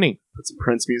 there's no winning. Put some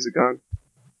Prince music on.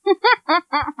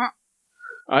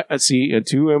 I see.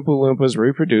 Two Oompa Loompas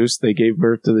reproduced. They gave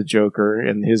birth to the Joker,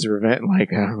 and his revenge. Like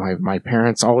my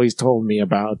parents always told me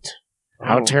about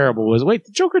how Oh. terrible it was. Wait,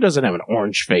 the Joker doesn't have an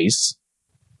orange face.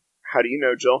 How do you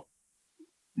know, Joel?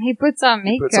 He puts on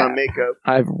He makeup. puts on makeup.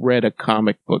 I've read a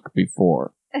comic book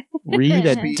before. Read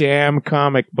a damn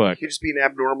comic book. He could just be an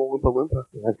abnormal Oompa Loompa.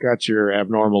 I've got your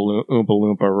abnormal Oompa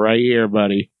Loompa right here,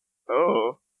 buddy.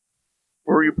 Oh.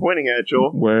 Where were you pointing at,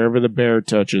 Joel? Wherever the bear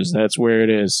touches, that's where it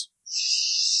is.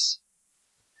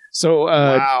 So,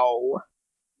 Wow.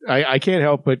 I can't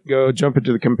help but jump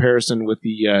into the comparison with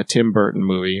the Tim Burton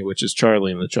movie, which is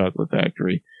Charlie and the Chocolate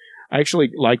Factory. I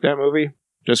actually like that movie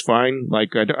just fine. Like,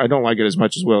 I don't like it as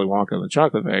much as Willy Wonka and the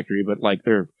Chocolate Factory, but like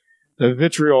the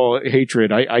vitriol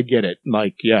hatred, I get it.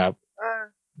 Like, yeah,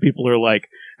 people are like,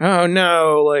 oh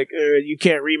no, like you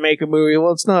can't remake a movie.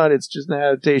 Well, it's not. It's just an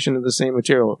adaptation of the same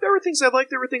material. There were things I liked.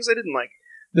 There were things I didn't like.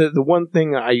 The one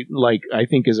thing I like, I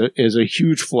think is a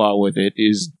huge flaw with it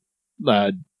is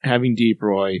having Deep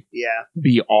Roy Yeah.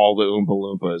 be all the Oompa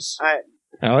Loompas.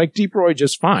 I like Deep Roy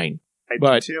just fine. I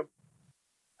But- do too.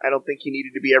 I don't think he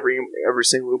needed to be every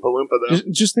single Oompa Loompa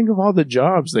though. Just think of all the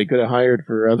jobs they could have hired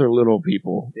for other little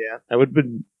people. Yeah. That would have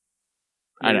been.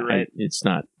 I You're don't. right. It's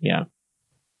not. Yeah.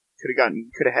 Could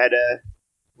have had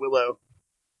Willow.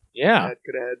 Yeah.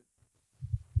 Could have had.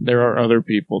 There are other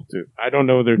people too. I don't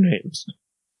know their names.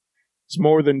 It's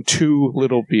more than two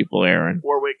little people, Aaron.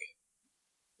 Warwick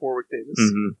Davis.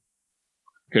 Mm-hmm.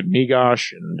 Good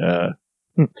Migosh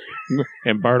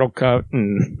and Bartlecut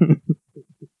and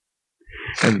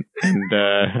and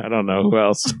I don't know who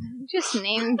else. Just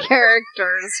name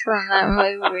characters from that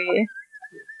movie.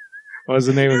 What was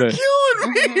the name of the?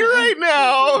 Killing me right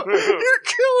now. You're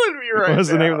killing me right now. What was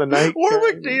the name of the night?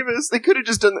 Warwick Davis. They could have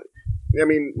just done that. I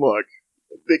mean, look.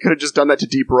 They could have just done that to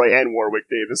Deep Roy and Warwick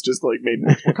Davis, just like made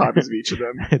multiple copies of each of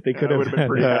them. They could I have would have been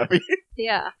pretty had, happy.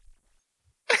 Yeah.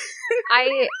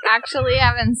 I actually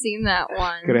haven't seen that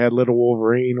one. Could have had Little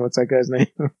Wolverine. What's that guy's name?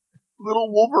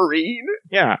 Little Wolverine?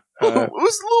 Yeah. Who's Little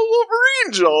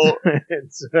Wolverine, Joel?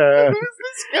 It's Who's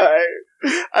this guy?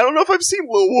 I don't know if I've seen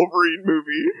Little Wolverine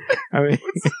movie. I mean,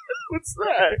 What's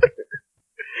that?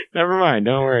 never mind.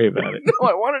 Don't worry about it. No,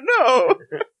 I want to know.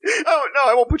 Oh, no,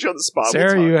 I won't put you on the spot.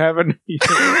 Sarah, We'll you talk. haven't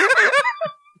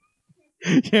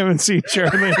you haven't seen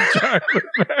Charlie and the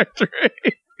Chocolate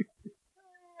Factory.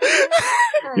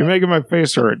 You're making my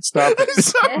face hurt. Stop I'm it.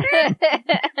 sorry.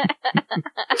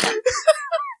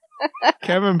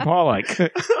 Kevin Pollak.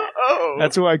 Oh.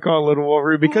 That's who I call Little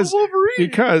Wolverine because Little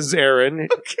Wolverine. Aaron,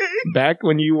 Okay. back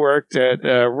when you worked at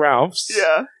Ralph's,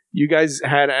 Yeah. you guys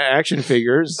had action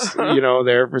figures, Uh-huh.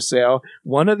 there for sale.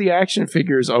 One of the action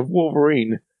figures of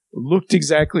Wolverine looked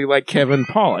exactly like Kevin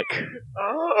Pollak.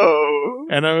 Oh.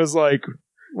 And I was like,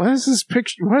 what is this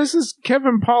picture? What is this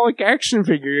Kevin Pollak action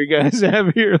figure you guys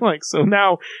have here? Like, so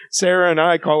now Sarah and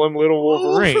I call him Little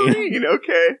Wolverine. Wolverine,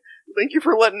 okay. Thank you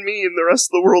for letting me and the rest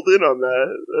of the world in on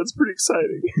that. That's pretty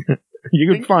exciting. You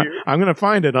can Thank find. you. I'm going to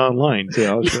find it online too.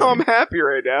 I'll show No, I'm you. happy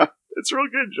right now. It's real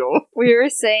good, Joel. We were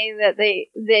saying that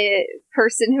the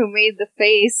person who made the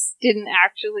face didn't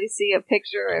actually see a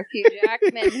picture of Hugh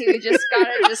Jackman. He just got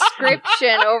a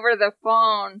description over the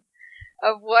phone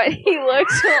of what he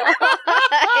looks like.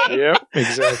 Yep,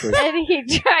 exactly. And he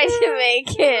tried to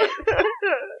make it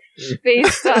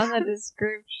based on the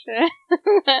description.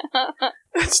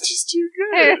 That's just too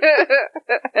good.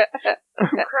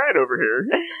 I'm crying over here.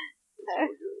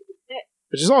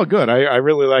 Which is all good. I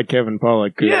really like Kevin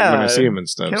Pollak when I see him and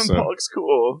stuff. Kevin so. Pollak's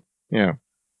cool. Yeah.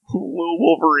 Little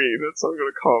Wolverine. That's what I'm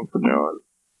going to call him from now on.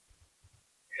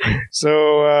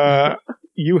 So,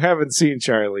 you haven't seen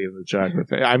Charlie and the Chocolate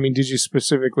Factory. I mean, did you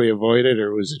specifically avoid it,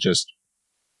 or was it just...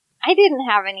 I didn't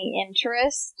have any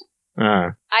interest.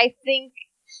 I think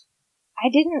I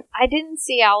didn't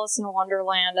see Alice in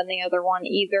Wonderland and the other one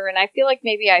either, and I feel like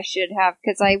maybe I should have,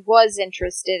 because I was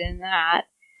interested in that,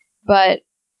 but...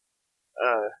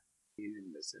 You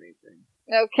didn't miss anything.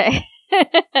 Okay.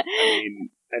 I mean,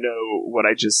 I know what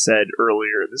I just said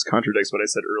earlier. This contradicts what I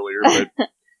said earlier, but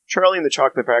Charlie and the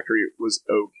Chocolate Factory was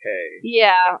okay.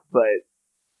 Yeah. But,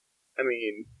 I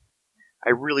mean, I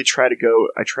try to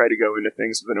go into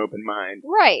things with an open mind.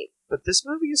 Right. But this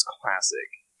movie is classic.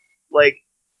 Like...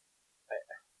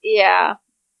 Yeah.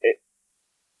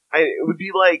 It would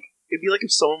be like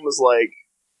if someone was like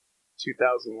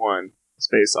 2001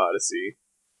 Space Odyssey.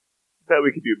 I bet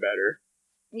we could do better.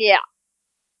 Yeah.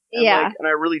 And and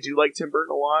I really do like Tim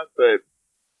Burton a lot, but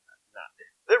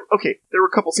there were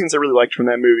a couple scenes I really liked from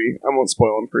that movie. I won't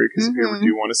spoil them for you because if you ever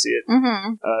do want to see it.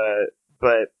 Mm-hmm.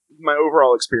 But my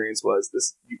overall experience was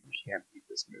this: you can't beat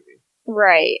this movie.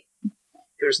 Right.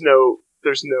 There's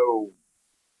no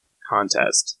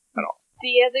contest at all.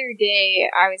 The other day,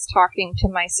 I was talking to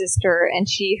my sister, and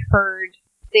she heard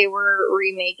they were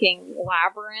remaking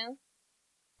Labyrinth,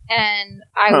 and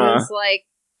I was like,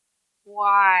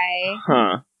 why?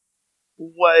 Huh.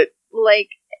 What? Like,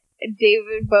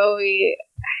 David Bowie,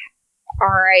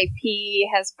 R.I.P.,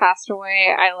 has passed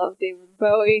away. I love David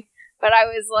Bowie. But I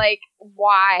was like,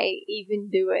 why even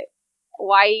do it?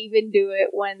 Why even do it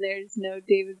when there's no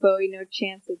David Bowie, no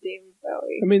chance of David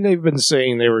Bowie? I mean, they've been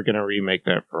saying they were going to remake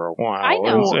that for a while. I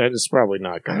know. And it's probably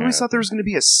not I going to always thought there was going to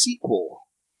be a sequel.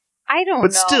 I don't know.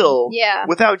 But still, yeah.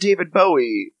 without David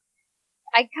Bowie...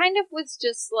 I kind of was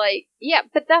just like, yeah,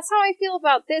 but that's how I feel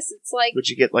about this. It's like... Would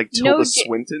you get, like, Tilda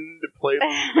Swinton to play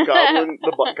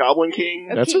the Goblin King?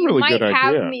 Okay, that's a really good idea. You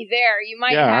might have me there. You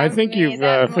might Yeah, have I think me. you've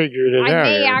figured it out. I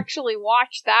may here. actually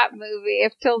watch that movie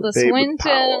if Tilda Babe with Swinton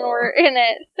power. were in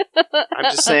it. I'm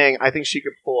just saying, I think she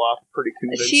could pull off a pretty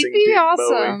convincing She'd be David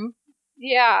awesome. Bowie.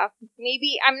 Yeah,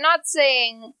 maybe. I'm not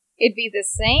saying it'd be the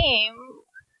same.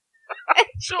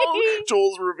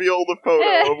 Joel's revealed a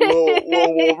photo of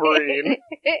little Wolverine.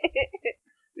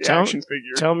 The Tell- action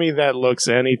figure. Tell me that looks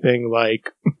anything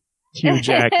like Hugh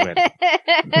Jackman.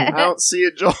 I don't see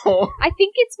it, Joel. I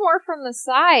think it's more from the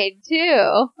side,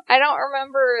 too. I don't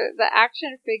remember the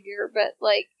action figure, but,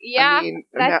 like, yeah,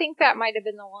 I think that might have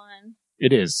been the one.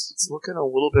 It is. It's looking a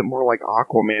little bit more like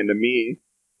Aquaman to me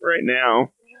right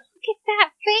now. Look at that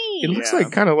face! It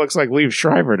looks kind of looks like Liev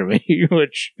Schreiber to me,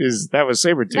 that was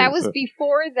Sabretooth. That was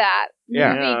before that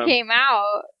movie came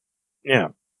out. Yeah.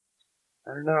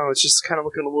 I don't know, it's just kind of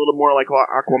looking a little more like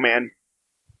Aquaman.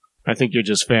 I think you're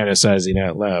just fantasizing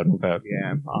out loud about...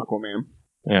 Yeah, Aquaman.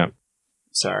 Yeah.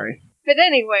 Sorry. But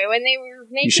anyway, when they were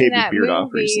making that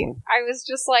movie, I was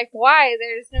just like, why?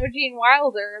 There's no Gene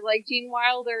Wilder. Like, Gene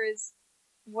Wilder is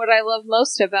what I love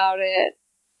most about it.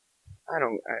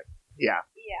 Yeah.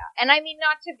 Yeah. And I mean,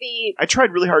 not to be... I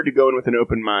tried really hard to go in with an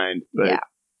open mind, but... Yeah.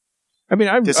 I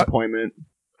mean, disappointment.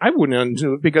 I wouldn't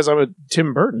do it because I'm a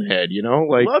Tim Burton head, you know?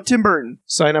 Like, love Tim Burton.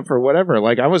 Sign up for whatever.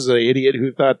 Like, I was the idiot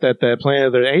who thought that the Planet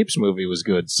of the Apes movie was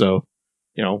good, so...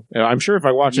 You know, I'm sure if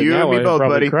I watch it now, I'd probably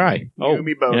buddy. cry. You and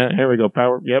me both. Yeah, here we go.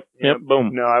 Power. Yep,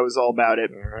 boom. No, I was all about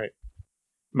it. All right.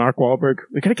 Mark Wahlberg,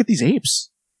 we gotta get these apes.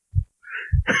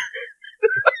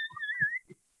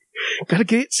 Gotta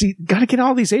get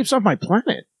all these apes off my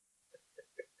planet.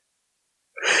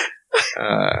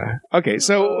 Okay,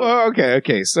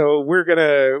 so we're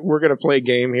gonna play a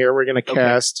game here. We're gonna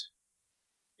cast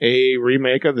a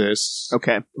remake of this.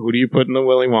 Okay. Who do you put in the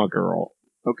Willy Wonka role?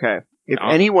 Okay. If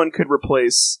anyone could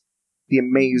replace the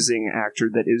amazing actor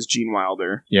that is Gene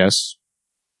Wilder. Yes.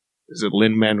 Is it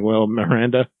Lin-Manuel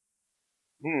Miranda?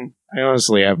 I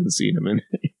honestly haven't seen him in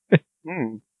it.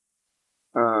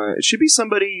 It should be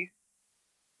somebody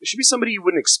you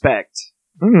wouldn't expect.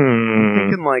 I'm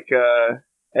thinking like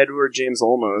Edward James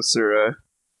Olmos or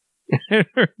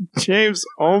James,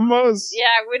 almost. Yeah,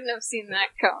 I wouldn't have seen that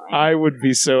coming. I would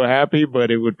be so happy,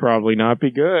 but it would probably not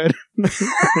be good.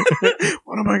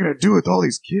 What am I going to do with all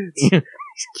these kids?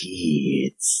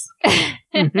 Kids.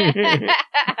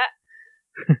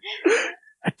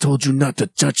 I told you not to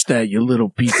touch that, you little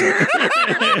piece of...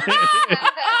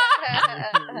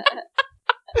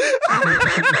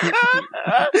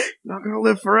 Not going to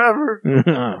live forever.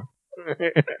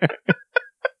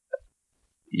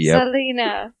 Yep.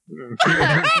 Selena.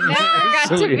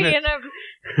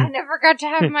 I never got to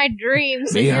have my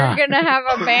dreams, and you're gonna have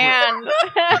a band.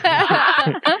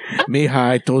 Mija,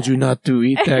 I told you not to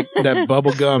eat that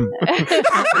bubble gum.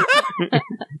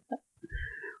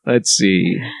 Let's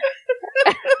see.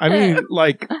 I mean,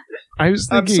 like, I was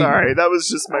thinking... I'm sorry, that was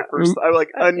just my first...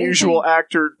 unusual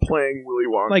actor playing Willy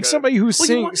Wonka. Like somebody who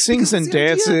sings and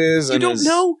dances.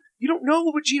 You don't know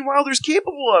what Gene Wilder's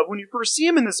capable of when you first see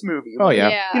him in this movie. Oh,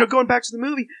 yeah. You know, going back to the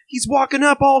movie, he's walking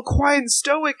up all quiet and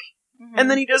stoic,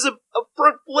 and then he does a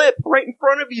front flip right in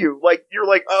front of you. Like, you're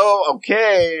like, oh,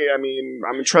 okay. I mean,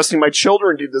 I'm entrusting my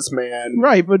children to this man.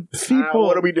 Right, but people...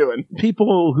 what are we doing?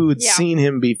 People who had seen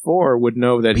him before would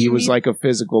know that he was like a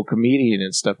physical comedian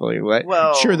and stuff like that.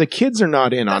 Well, sure, the kids are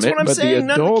not in on it, but the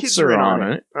adults are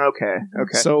on it. Okay.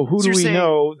 So who do we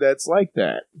know that's like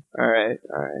that? All right.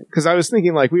 Because I was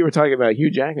thinking, like, we were talking about Hugh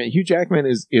Jackman. Hugh Jackman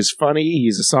is funny.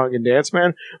 He's a song and dance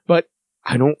man, but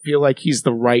I don't feel like he's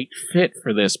the right fit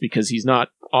for this because he's not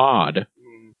odd.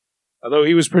 Although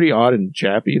he was pretty odd and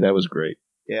Chappie. That was great.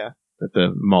 Yeah. With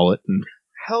the mullet and...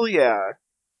 Hell yeah.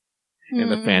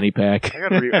 And the fanny pack. I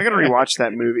gotta rewatch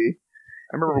that movie.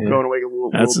 I remember going away a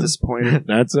little disappointed.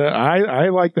 I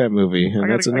like that movie.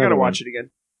 And I gotta watch it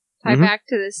again. Tie back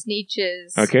to the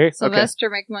Sneetches. Okay. Sylvester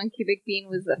McMonkey McBean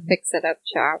was the fix-it-up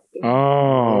Chappie.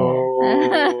 Oh.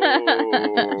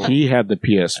 He had the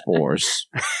PS4s.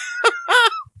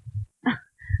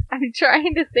 I'm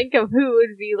trying to think of who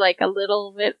would be like a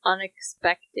little bit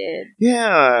unexpected.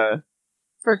 Yeah.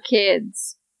 For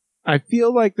kids. I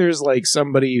feel like there's like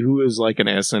somebody who is like an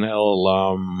SNL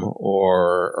alum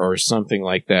or something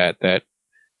like that.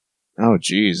 Oh,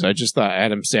 geez, I just thought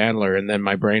Adam Sandler, and then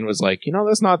my brain was like,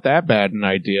 that's not that bad an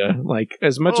idea. Like,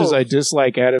 as much as I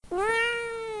dislike Adam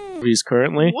movies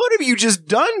currently. What have you just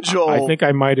done, Joel? I think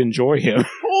I might enjoy him.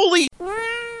 Holy...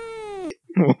 What?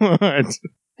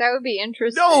 That would be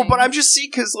interesting. No, but I'm just seeing,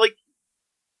 because, like,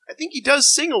 I think he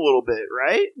does sing a little bit,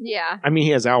 right? Yeah. I mean,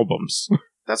 he has albums.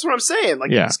 That's what I'm saying.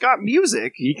 Like, he's got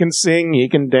music. He can sing, he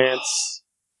can dance,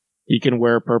 he can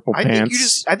wear purple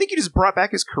pants. I think you just brought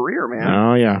back his career, man.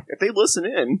 Oh, yeah. If they listen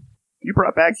in, you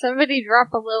brought back... Somebody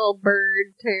drop a little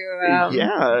bird to...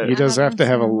 yeah. He does have to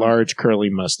have a large curly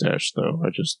mustache, though.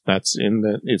 It's in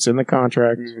the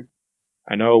contract.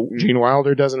 I know Gene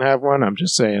Wilder doesn't have one. I'm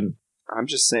just saying,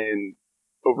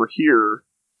 over here,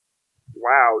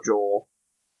 wow, Joel.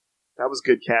 That was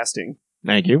good casting.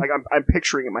 Thank you. Like, I'm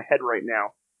picturing it in my head right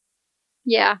now.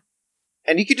 Yeah.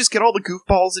 And you could just get all the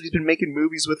goofballs that he's been making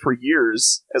movies with for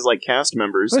years as, like, cast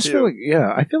members, too.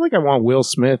 I feel like I want Will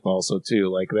Smith also,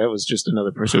 too. Like, that was just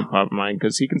another person who popped in mind,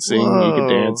 because he can sing, he can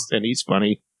dance, and he's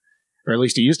funny. Or at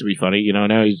least he used to be funny.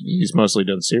 Now he's mostly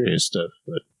done serious stuff.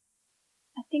 But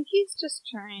I think he's just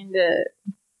trying to...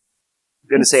 I'm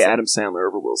going to say Adam Sandler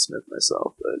over Will Smith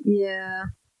myself, but... Yeah.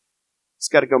 He's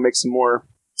got to go make some more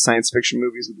science fiction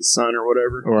movies with his son or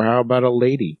whatever. Or how about a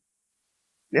lady?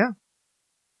 Yeah.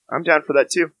 I'm down for that,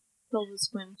 too. Tilda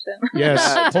Swinton.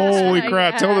 Yes. Holy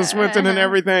crap. Tilda Swinton and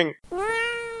everything.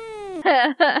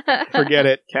 Forget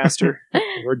it. Cast her.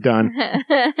 We're done.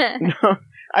 No,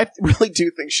 I really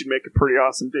do think she'd make a pretty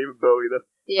awesome David Bowie, though.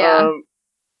 Yeah.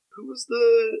 Who was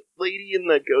the lady in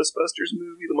the Ghostbusters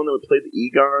movie? The one that would play the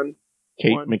Egon?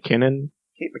 Kate McKinnon.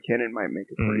 Kate McKinnon might make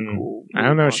it pretty cool. I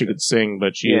don't know if she could sing,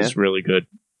 but she is really good.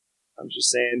 I'm just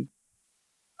saying,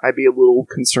 I'd be a little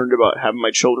concerned about having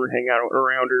my children hang out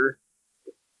around her.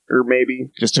 Or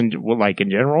maybe. Just in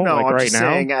general? No, like I'm right just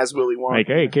now? saying as Willy Wonka. Like,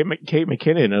 hey, Kate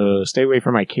McKinnon, stay away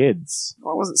from my kids.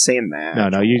 Well, I wasn't saying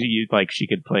that. No, you like, she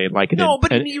could play like you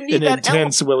need that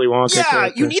intense Willy Wonka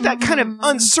character. You need that kind of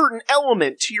uncertain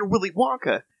element to your Willy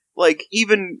Wonka. Like,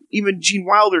 even Gene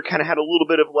Wilder kind of had a little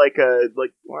bit of I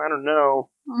don't know.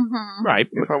 Mm-hmm. Right.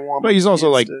 If I want but he's also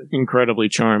like incredibly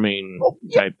charming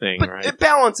type thing, but right? It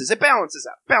balances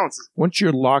out. Once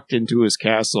you're locked into his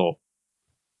castle,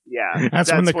 yeah,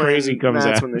 that's when the crazy comes out.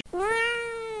 That's when it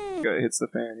hits the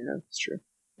fan. Yeah, that's true.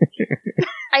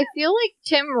 I feel like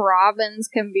Tim Robbins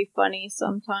can be funny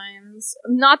sometimes.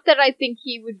 Not that I think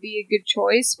he would be a good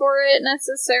choice for it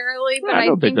necessarily, but I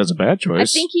don't think that's a bad choice. I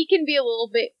think he can be a little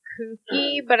bit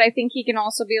kooky, but I think he can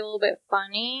also be a little bit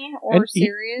funny or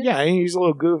serious. Yeah, he's a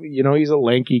little goofy. You know, he's a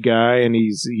lanky guy, and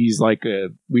he's like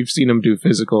we've seen him do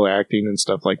physical acting and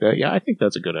stuff like that. Yeah, I think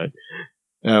that's a good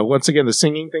idea. Once again, the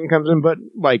singing thing comes in, but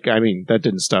that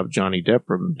didn't stop Johnny Depp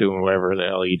from doing whatever the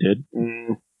hell he did.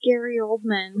 Gary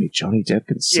Oldman. Wait, Johnny Depp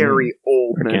can sing. Gary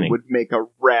Oldman would make a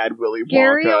rad Willy Wonka.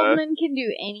 Gary Oldman can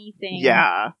do anything.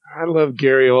 Yeah. I love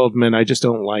Gary Oldman. I just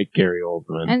don't like Gary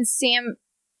Oldman. And Sam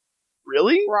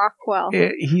Really? Rockwell.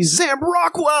 He's Sam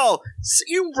Rockwell!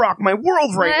 You rock my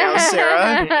world right now,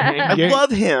 Sarah. I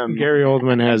love him. Gary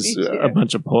Oldman has a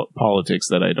bunch of politics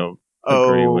that I don't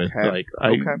agree with.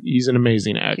 He's an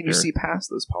amazing actor. Can you see past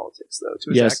those politics, though?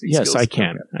 To his acting yes, skills? I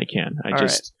can. I can.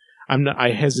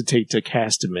 I hesitate to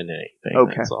cast him in anything.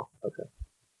 Okay. That's all. Okay.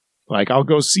 Like, I'll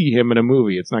go see him in a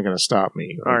movie. It's not going to stop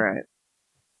me. All right.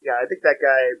 Yeah, I think that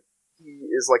guy, he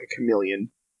is like a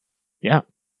chameleon. Yeah.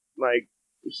 Like,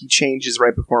 he changes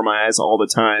right before my eyes all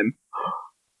the time.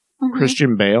 Mm-hmm.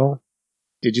 Christian Bale?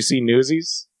 Did you see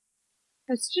Newsies?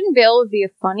 Christian Bale would be a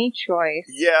funny choice.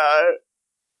 Yeah.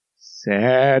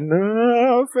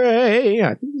 Santa Fe.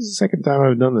 I think this is the second time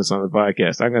I've done this on the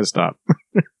podcast. I'm going to stop.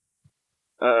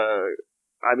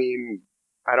 I mean,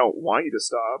 I don't want you to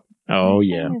stop. Oh,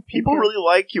 yeah. People really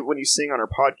like you when you sing on our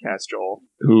podcast, Joel.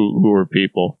 Who are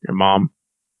people? Your mom?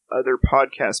 Other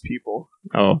podcast people.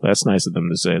 Oh, that's nice of them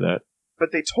to say that. But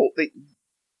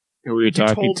Who are you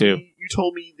talking to? You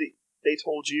told me that they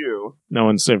told you. No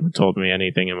one's ever told me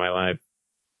anything in my life.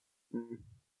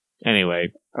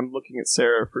 Anyway. I'm looking at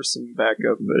Sarah for some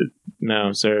backup, but...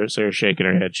 No, Sarah's shaking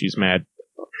her head. She's mad.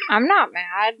 I'm not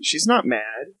mad. She's not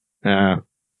mad.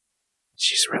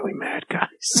 She's really mad,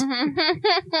 guys.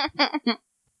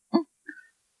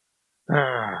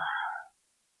 I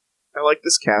like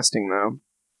this casting, though.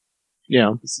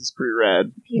 Yeah. This is pretty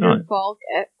rad. Peter Falk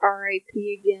at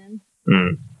R.I.P. again.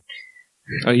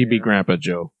 Oh, he'd be Grandpa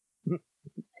Joe.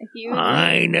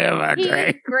 I never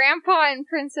drank. Grandpa and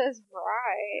Princess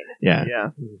Bride.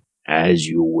 Yeah. As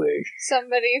you wish.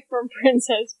 Somebody from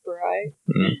Princess Bride.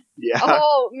 Yeah.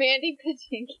 Oh, Mandy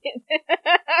Patinkin.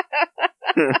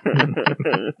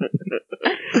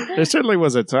 There certainly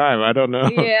was a time. I don't know.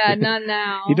 Yeah, not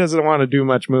now. He doesn't want to do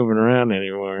much moving around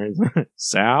anymore.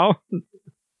 Sal?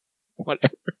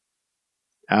 Whatever.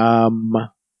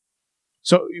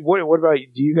 So, what about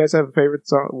you? Do you guys have a favorite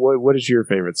song? What is your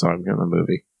favorite song in the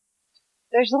movie?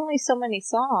 There's only so many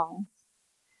songs.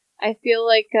 I feel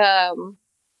like, I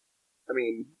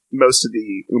mean, most of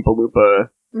the Oompa Loompa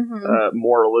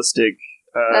moralistic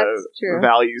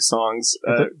value songs.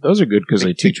 Those are good because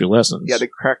they teach you lessons. Yeah, they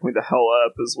crack me the hell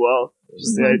up as well.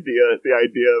 Just the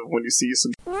idea of when you see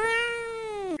some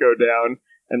go down,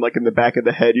 and like in the back of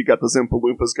the head, you got those Oompa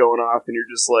Loompas going off, and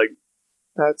you're just like,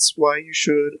 that's why you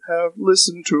should have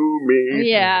listened to me.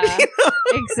 Yeah,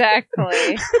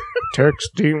 exactly.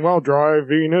 Texting while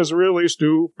driving is really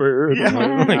stupid.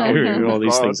 Yeah. All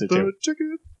these things that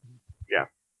you... Yeah.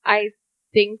 I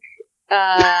think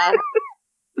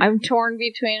I'm torn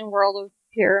between World of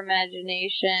Pure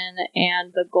Imagination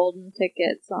and the Golden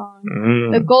Ticket song.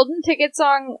 The Golden Ticket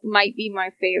song might be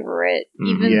my favorite,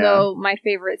 even though my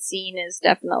favorite scene is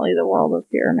definitely the World of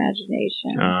Pure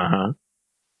Imagination.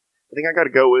 I think I gotta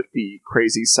go with the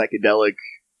crazy psychedelic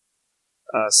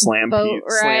slam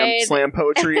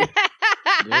poetry.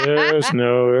 There's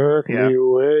no earthly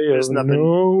way There's of nothing.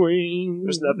 knowing.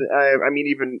 There's nothing. I mean,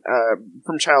 even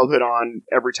from childhood on,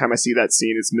 every time I see that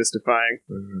scene, it's mystifying.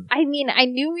 I mean, I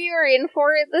knew we were in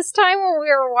for it this time when we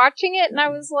were watching it, and I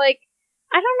was like,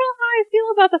 I don't know how I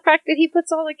feel about the fact that he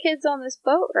puts all the kids on this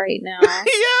boat right now.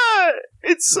 Yeah,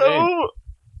 it's so...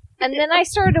 And then I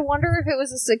started to wonder if it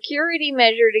was a security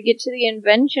measure to get to the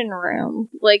invention room.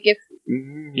 Like, if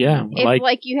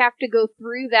you have to go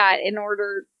through that in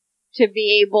order to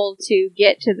be able to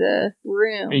get to the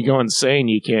room. You go insane,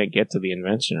 you can't get to the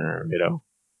invention room,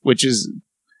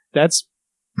 that's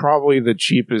probably the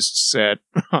cheapest set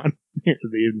on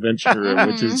the invention room,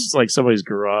 which is like somebody's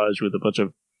garage with a bunch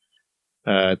of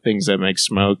things that make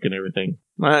smoke and everything.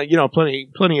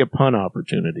 Plenty of pun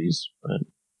opportunities. But.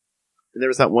 There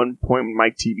was that one point when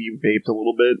Mike TV vaped a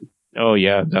little bit. Oh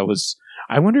yeah, that was.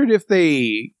 I wondered if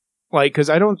they because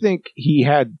I don't think he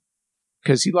had,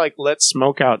 because he let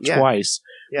smoke out twice.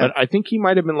 Yeah. But I think he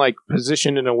might have been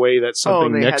positioned in a way that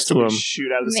something next to him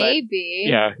shoot out of the maybe.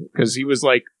 side. Yeah, because he was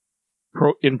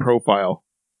in profile.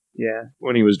 Yeah,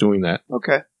 when he was doing that.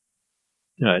 Okay.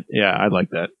 Yeah, I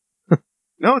like that.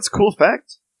 No, it's a cool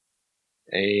fact.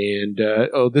 And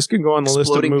this can go on the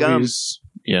Exploding list of gum. movies.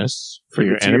 Yes, for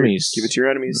your enemies. Give it to your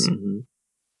enemies. Mm-hmm.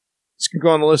 This can go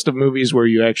on the list of movies where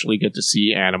you actually get to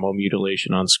see animal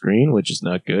mutilation on screen, which is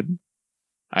not good.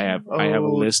 I have a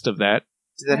list of that.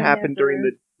 Did that happen during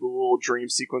the little dream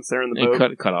sequence there in the boat?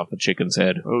 They cut off a chicken's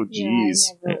head. Oh, jeez.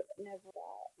 Never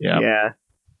Yeah.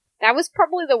 That was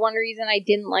probably the one reason I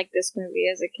didn't like this movie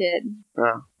as a kid.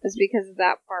 Oh. Was because of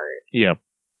that part. Yeah.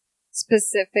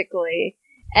 Specifically.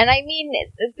 And I mean,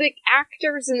 the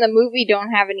actors in the movie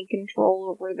don't have any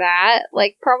control over that.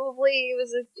 Like, probably it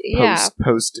was a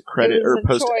post credit or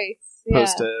post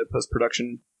choice. post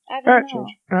production. I don't know.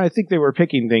 I think they were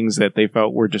picking things that they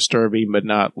felt were disturbing, but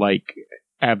not like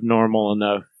abnormal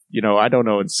enough. You know, I don't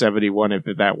know in 71 if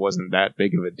that wasn't that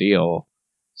big of a deal.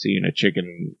 Seeing a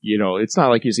chicken, you know, it's not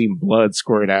like you've seen blood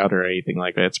squirt out or anything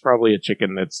like that. It's probably a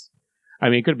chicken that's. I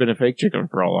mean, it could have been a fake chicken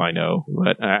for all I know,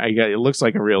 but it looks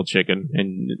like a real chicken,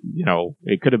 and, you know,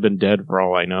 it could have been dead for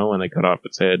all I know, and they cut off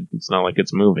its head. It's not like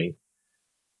it's moving.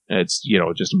 It's, you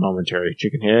know, just a momentary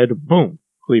chicken head, boom,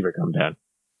 cleaver come down.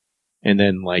 And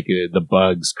then, like, the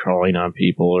bugs crawling on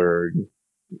people, or,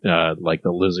 like, the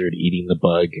lizard eating the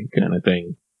bug kind of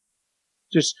thing.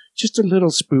 Just a little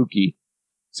spooky.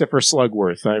 Except for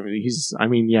Slugworth.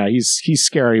 He's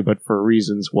scary, but for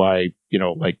reasons why, you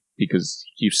know, like, because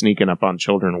he keeps sneaking up on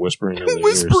children and whispering in their ears.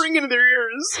 Whispering into their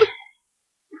ears!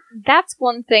 That's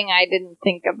one thing I didn't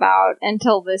think about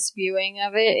until this viewing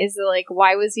of it, is like,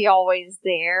 why was he always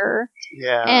there?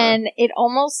 Yeah. And it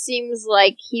almost seems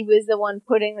like he was the one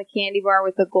putting the candy bar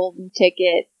with the golden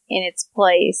ticket in its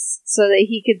place so that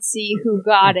he could see who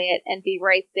got it and be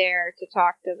right there to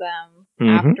talk to them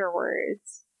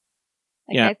afterwards.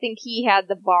 Like, yeah. I think he had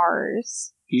the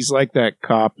bars. He's like that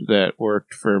cop that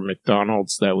worked for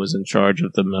McDonald's that was in charge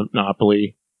of the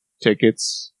Monopoly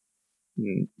tickets.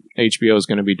 And HBO is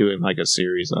going to be doing like a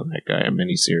series on that guy, a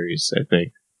mini-series, I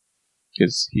think.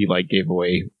 Because he like gave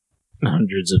away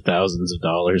hundreds of thousands of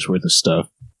dollars worth of stuff.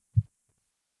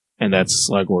 And that's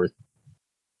Slugworth.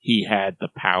 He had the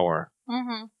power.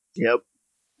 Mm-hmm. Yep.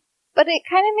 But it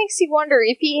kind of makes you wonder,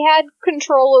 if he had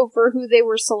control over who they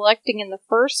were selecting in the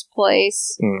first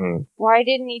place, why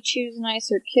didn't he choose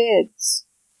nicer kids?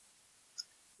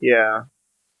 Yeah.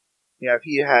 Yeah, if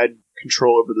he had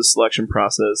control over the selection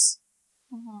process,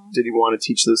 did he want to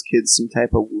teach those kids some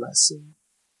type of lesson?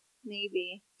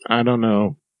 Maybe. I don't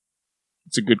know.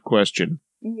 It's a good question.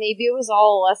 Maybe it was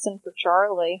all a lesson for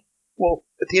Charlie. Well,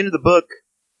 at the end of the book,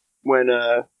 when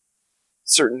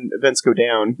certain events go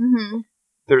down,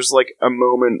 there's like a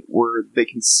moment where they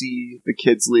can see the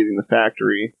kids leaving the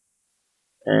factory,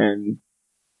 and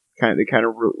they kind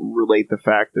of relate the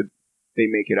fact that they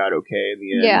make it out okay in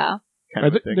the end. Yeah.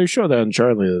 They show that in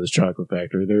Charlie and the Chocolate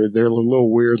Factory. They're a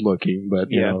little weird looking, but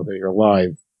you know, they're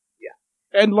alive.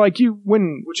 Yeah. And like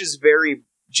which is very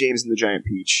James and the Giant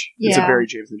Peach. Yeah. It's a very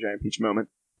James and the Giant Peach moment.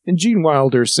 And Gene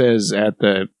Wilder says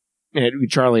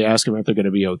Charlie asks him if they're going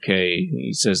to be okay.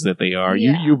 He says that they are.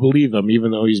 Yeah. You believe him,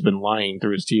 even though he's been lying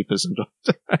through his teeth this entire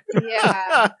time.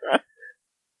 Yeah.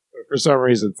 For some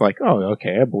reason, it's like, oh,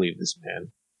 okay, I believe this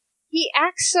man. He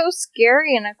acts so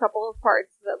scary in a couple of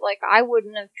parts that, like, I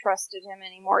wouldn't have trusted him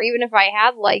anymore. Even if I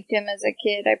had liked him as a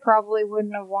kid, I probably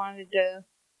wouldn't have wanted to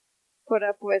put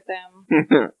up with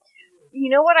him. You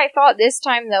know what I thought this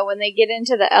time, though? When they get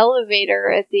into the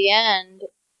elevator at the end,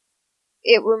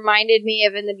 it reminded me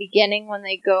of in the beginning when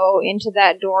they go into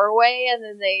that doorway and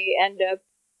then they end up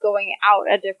going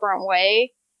out a different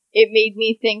way. It made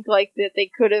me think, like, that they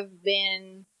could have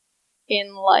been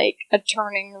in, like, a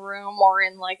turning room or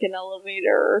in, like, an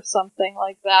elevator or something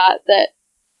like that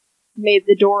made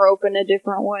the door open a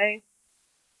different way.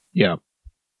 Yeah.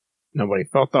 Nobody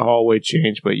felt the hallway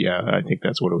change, but yeah, I think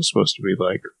that's what it was supposed to be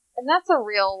like. And that's a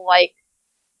real, like,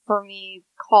 for me,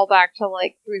 callback to,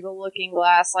 like, Through the Looking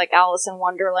Glass, like Alice in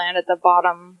Wonderland at the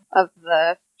bottom of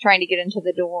trying to get into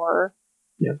the door.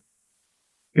 Yeah.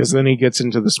 Because then he gets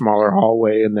into the smaller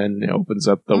hallway and then opens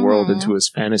up the world into his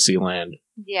fantasy land.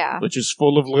 Yeah. Which is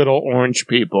full of little orange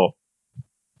people.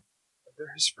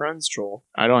 They're his friends, Joel.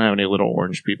 I don't have any little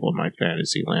orange people in my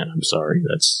fantasy land. I'm sorry.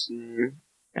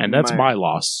 And that's my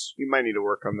loss. You might need to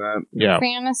work on that. Yeah.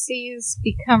 Fantasies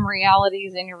become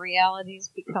realities and your realities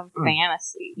become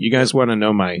fantasy. You guys want to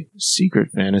know my secret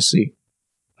fantasy?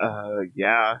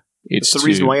 Yeah. It's the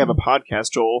reason why I have a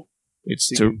podcast, Joel.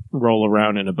 It's to roll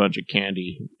around in a bunch of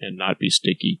candy and not be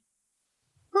sticky.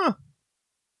 Huh.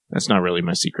 That's not really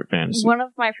my secret fantasy. One of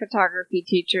my photography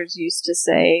teachers used to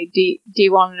say, do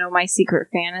you want to know my secret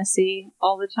fantasy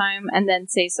all the time? And then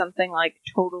say something like,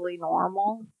 totally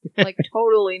normal. Like,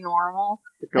 totally normal.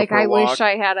 Like, I wish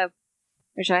I had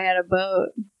a boat.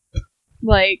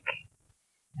 Like,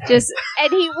 just,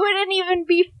 and he wouldn't even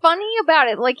be funny about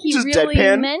it. Like, he just really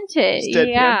meant it.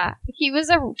 Yeah. He was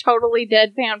a totally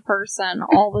deadpan person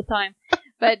all the time.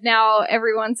 But now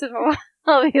every once in a while,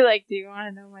 I'll be like, "Do you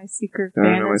want to know my secret I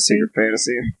fantasy?" don't know my secret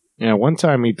fantasy. Yeah, one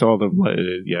time he told him,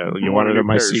 you want to know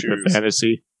my secret shoes.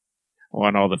 fantasy? I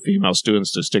want all the female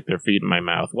students to stick their feet in my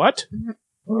mouth. What?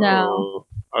 No.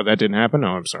 Oh, that didn't happen? Oh,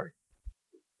 I'm sorry.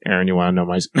 Aaron, you want to know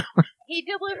my... He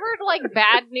delivered, like,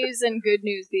 bad news and good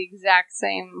news the exact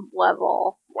same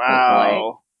level.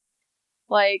 Wow.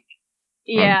 Like,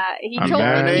 yeah, he I'm told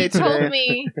mad me, he told today.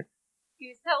 me, he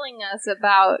was telling us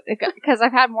about, because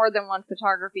I've had more than one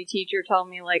photography teacher tell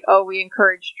me, like, oh, we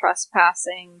encourage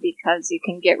trespassing because you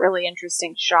can get really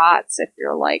interesting shots if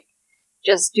you're, like,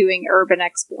 just doing urban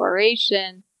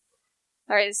exploration.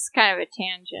 Alright, this is kind of a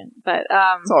tangent, but,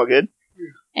 It's all good.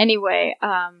 anyway,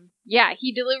 yeah,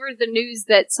 he delivered the news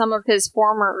that some of his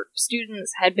former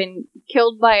students had been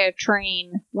killed by a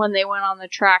train when they went on the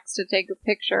tracks to take a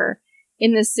picture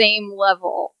in the same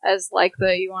level as, like,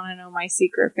 you want to know my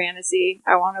secret fantasy,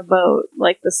 I want a boat,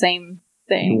 like, the same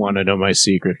thing. You want to know my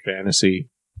secret fantasy?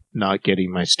 Not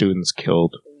getting my students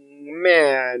killed.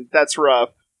 Man, that's rough.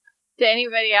 To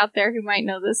anybody out there who might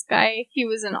know this guy, he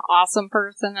was an awesome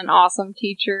person, an awesome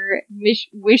teacher.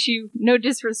 Wish you no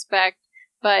disrespect,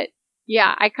 but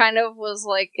yeah, I kind of was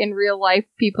like, in real life,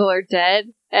 people are dead,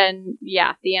 and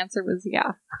yeah, the answer was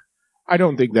yeah. I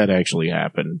don't think that actually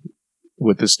happened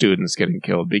with the students getting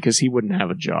killed because he wouldn't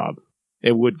have a job.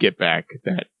 It would get back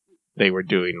that they were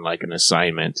doing like an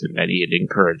assignment and that he had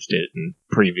encouraged it and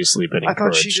previously been I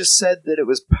encouraged. thought she just said that it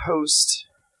was post,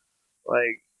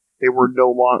 like they were no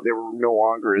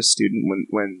longer a student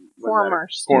when Former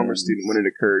student when it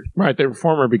occurred. Right, they were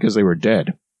former because they were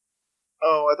dead.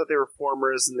 Oh, I thought they were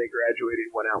formers and they graduated,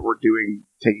 went out, were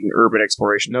taking urban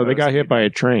exploration. No, they got hit by a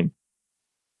train.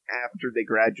 after they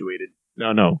graduated.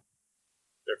 No,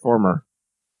 they're former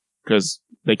because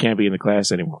they can't be in the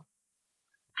class anymore.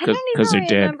 I don't 'Cause even they're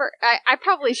dead. remember. I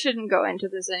probably shouldn't go into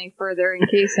this any further in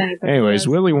case anybody. Anyways,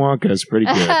 knows. Willy Wonka is pretty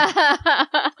good.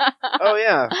 Oh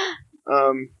yeah.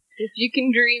 If you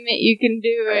can dream it, you can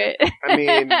do it. I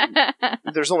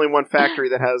mean, there's only one factory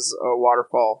that has a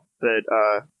waterfall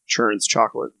that churns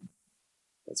chocolate.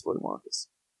 That's Willy Wonka's.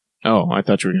 Oh, I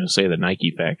thought you were going to say the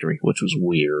Nike factory, which was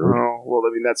weird. Oh well,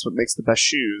 I mean that's what makes the best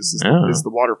shoes Oh. is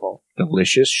the waterfall.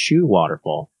 Delicious shoe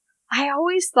waterfall. I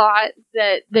always thought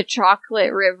that the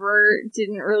chocolate river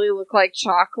didn't really look like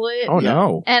chocolate. Oh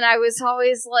no! And I was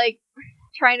always like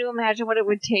trying to imagine what it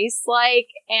would taste like,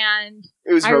 and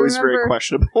It was I always very remember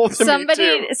questionable to me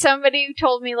too. somebody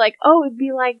told me like, oh, it'd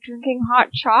be like drinking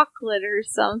hot chocolate or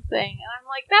something, and I'm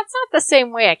like, that's not the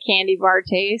same way a candy bar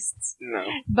tastes. No.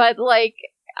 But like,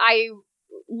 I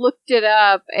looked it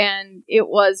up, and it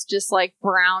was just like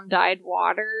brown dyed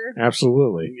water,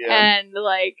 Absolutely. Yeah. and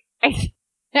like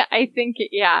I think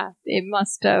it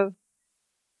must have.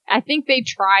 I think they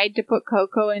tried to put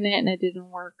cocoa in it and it didn't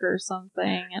work or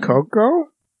something. And Cocoa?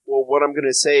 Well, what I'm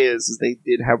gonna say is they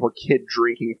did have a kid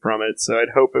drinking from it, so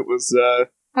I'd hope it was.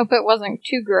 hope it wasn't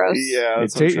too gross. Yeah,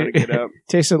 that's It what I'm trying to get up.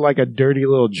 Tasted like a dirty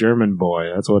little German boy.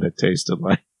 That's what it tasted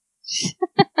like.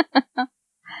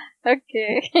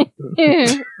 Okay.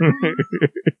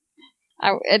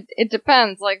 It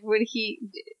depends. Like, would he,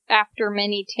 after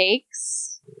many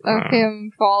takes of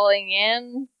him falling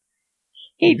in,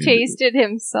 he tasted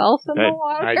himself in the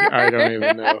water? I don't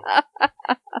even know.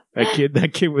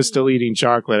 That kid was still eating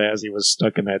chocolate as he was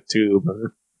stuck in that tube.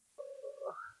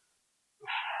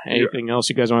 Anything else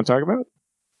you guys want to talk about?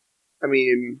 I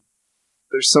mean,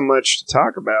 there's so much to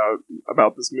talk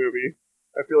about this movie.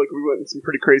 I feel like we went in some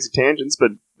pretty crazy tangents,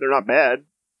 but they're not bad.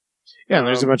 Yeah, and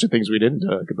there's a bunch of things we didn't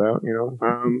talk about, you know.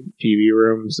 TV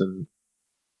rooms and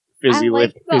I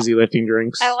like fizzy lifting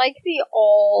drinks. I like the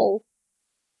all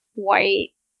white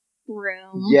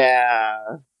room. Yeah.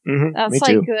 Mm-hmm, That's me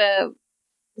like too. the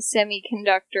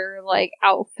semiconductor like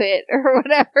outfit or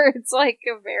whatever. It's like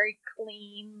a very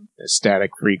clean. A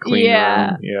static-free clean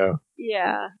Yeah. room. Yeah.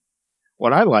 Yeah.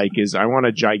 What I like is I want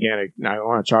a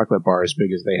chocolate bar as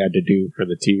big as they had to do for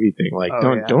the TV thing. Like,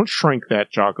 don't shrink that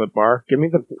chocolate bar. Give me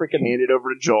the freaking... Hand it over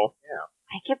to Joel.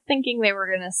 I kept thinking they were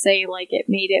gonna say like it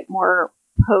made it more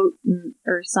potent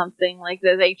or something, like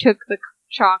that they took the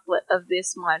chocolate of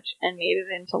this much and made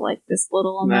it into like this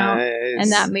little amount, Nice.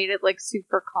 and that made it like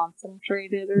super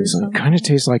concentrated or It's something. like, kind of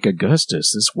tastes like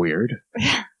Augustus. It's weird.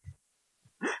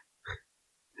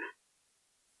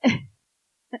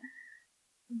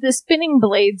 The spinning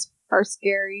blades are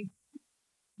scary.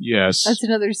 Yes. That's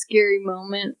another scary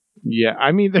moment. Yeah,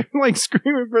 I mean, they're like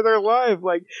screaming for their life.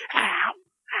 Like, I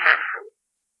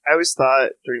always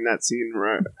thought during that scene,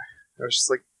 right, I was just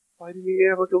like, why didn't he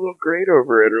have like a little grate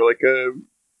over it or like a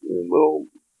little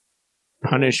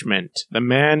punishment. The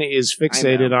man is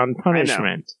fixated on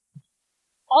punishment.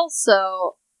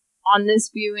 Also, on this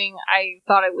viewing, I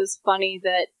thought it was funny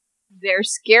that their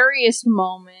scariest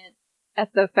moment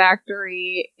at the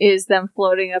factory is them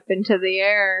floating up into the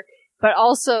air, but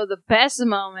also the best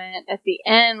moment at the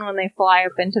end when they fly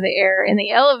up into the air in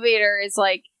the elevator is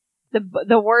like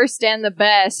the worst and the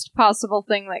best possible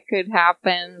thing that could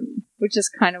happen, which is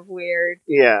kind of weird.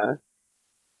 Yeah.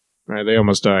 Right, they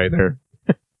almost die there.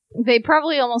 They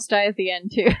probably almost die at the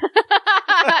end too.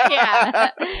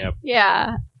 Yeah. Yep.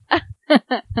 Yeah.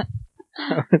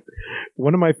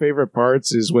 One of my favorite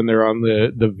parts is when they're on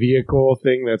the vehicle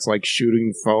thing that's like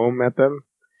shooting foam at them.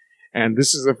 And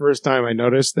this is the first time I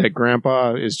noticed that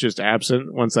Grandpa is just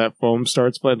absent once that foam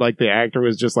starts. But like the actor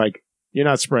was just like, "You're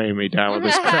not spraying me down with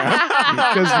this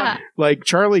crap." Because like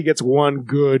Charlie gets one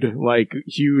good like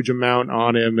huge amount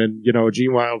on him, and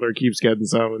Gene Wilder keeps getting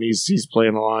some, and he's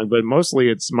playing along. But mostly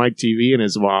it's Mike TV and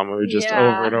his mom who are just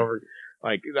over and over.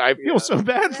 Like I feel so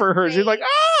bad for her. She's like,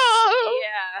 "Ah!"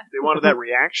 Yeah. They wanted that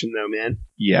reaction, though, man.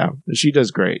 Yeah, she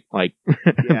does great. Like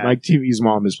Yeah. Mike TV's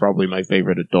mom is probably my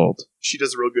favorite adult. She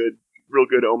does real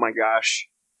good, oh my gosh,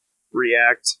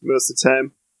 react most of the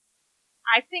time.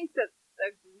 I think that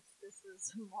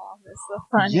Augustus's mom is the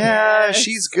funniest. Yeah,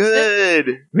 she's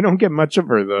good. We don't get much of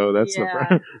her though. That's the Yeah.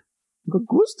 problem.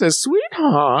 Augusta,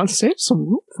 sweetheart, save some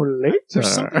room for later.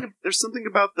 There's something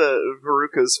about the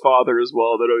Veruca's father as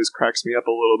well that always cracks me up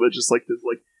a little bit. Just like this,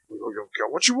 like, get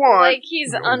what you want. Like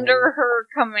he's under her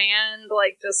command,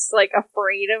 like just like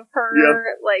afraid of her.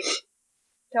 Yep. Like,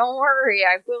 don't worry,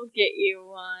 I will get you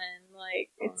one. Like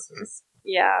it's just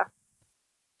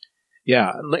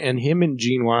Yeah, and him and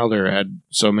Gene Wilder had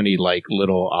so many like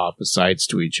little opposites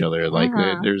to each other. Like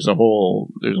there's a whole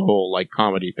like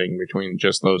comedy thing between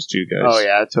just those two guys. Oh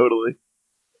yeah, totally.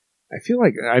 I feel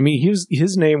like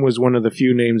his name was one of the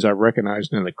few names I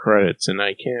recognized in the credits, and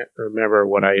I can't remember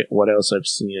what else I've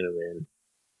seen him in.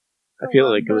 I feel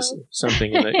like it was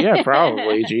something in the yeah,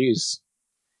 probably. Jeez,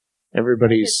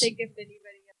 everybody's I could think of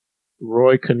anybody else.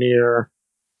 Roy Kinnear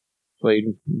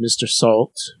played Mr.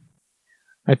 Salt.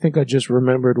 I think I just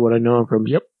remembered what I know him from.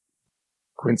 Yep,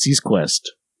 Quincy's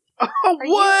Quest. Oh, Are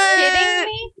you kidding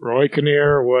me? Roy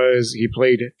Kinnear he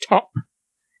played Top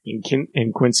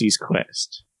in Quincy's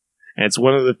Quest. And it's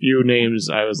one of the few names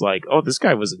I was like, oh, this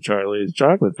guy was in Charlie's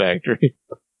Chocolate Factory.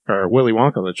 Or Willy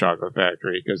Wonka and the Chocolate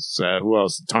Factory, because who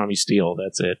else? Tommy Steele,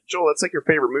 that's it. Joel, that's like your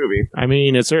favorite movie. I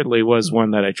mean, it certainly was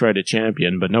one that I tried to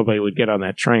champion, but nobody would get on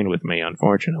that train with me,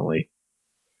 unfortunately.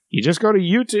 You just go to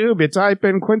YouTube, you type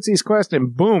in Quincy's Quest,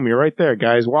 and boom, you're right there,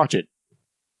 guys. Watch it.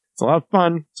 It's a lot of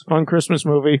fun. It's a fun Christmas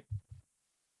movie.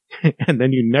 And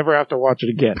then you never have to watch it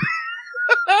again.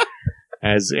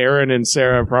 As Aaron and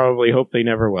Sarah probably hope they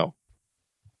never will.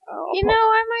 You know,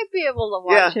 I might be able to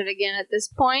watch it again at this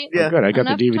point. Yeah. Oh, good, I got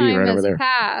Enough the DVD time right over has there.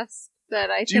 passed that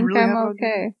I Do you think really have it I'm on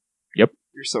okay. Yep.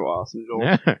 You're so awesome, Joel.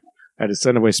 Yeah. I had to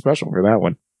send away special for that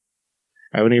one.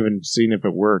 I haven't even seen if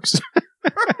it works.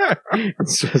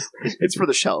 It's for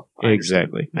the shelf.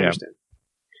 Exactly. I Yeah. understand.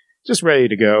 Just ready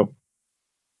to go.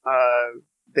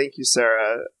 Thank you,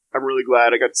 Sarah. I'm really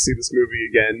glad I got to see this movie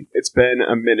again. It's been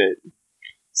a minute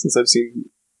since I've seen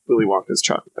Willy Wonka's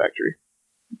Chocolate Factory.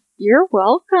 You're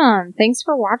welcome. Thanks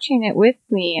for watching it with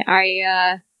me.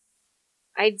 I'd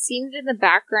seen it in the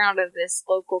background of this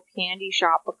local candy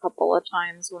shop a couple of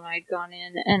times when I'd gone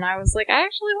in, and I was like, I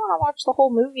actually want to watch the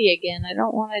whole movie again. I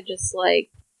don't want to just,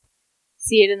 like,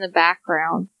 see it in the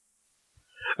background.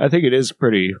 I think it is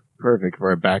pretty perfect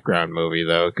for a background movie,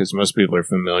 though, because most people are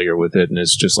familiar with it, and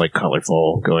it's just, like,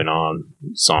 colorful going on,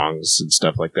 songs and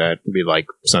stuff like that. It'd be like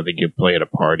something you'd play at a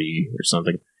party or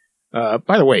something.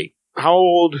 By the way, how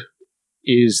old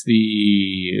is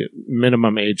the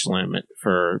minimum age limit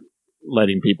for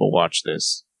letting people watch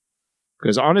this?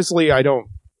 Because honestly, I don't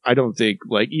think,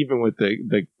 like, even with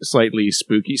the slightly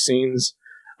spooky scenes,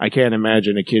 I can't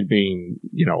imagine a kid being,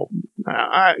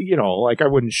 like I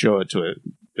wouldn't show it to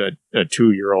a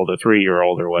 2-year-old, a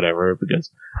 3-year-old, or whatever,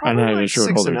 because I'm not even sure.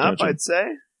 6 and up, I'd say.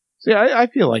 So yeah, I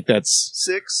feel like that's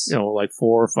 6. like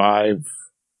 4 or 5,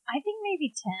 I think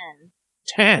maybe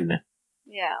 10. 10.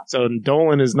 Yeah. So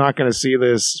Dolan is not going to see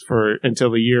this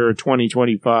until the year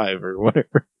 2025 or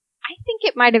whatever. I think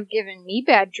it might have given me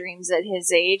bad dreams at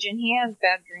his age, and he has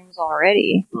bad dreams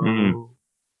already. Mm.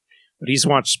 But he's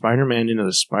watched Spider-Man Into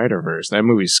the Spider-Verse. That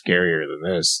movie's scarier than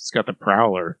this. It's got the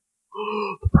Prowler.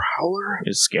 The Prowler?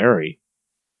 It's scary.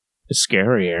 It's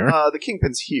scarier. The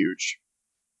Kingpin's huge.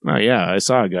 Oh, yeah. I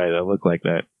saw a guy that looked like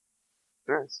that.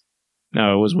 Nice.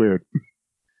 No, it was weird.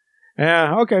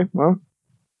 Yeah, okay. Well,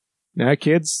 yeah,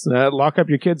 kids, lock up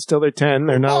your kids till they're 10.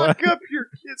 They're not Lock up your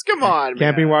kids. Come on,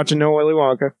 Can't be man. watching no Willy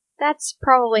Wonka. That's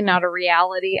probably not a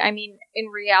reality. I mean, in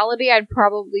reality, I'd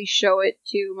probably show it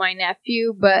to my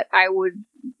nephew, but I would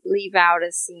leave out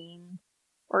a scene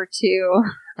or two.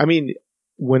 I mean,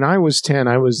 when I was 10,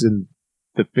 I was in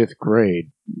the 5th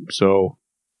grade, so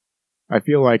I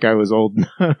feel like I was old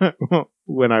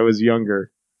when I was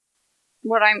younger.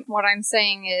 What I'm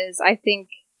saying is, I think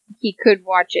he could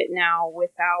watch it now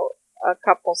without a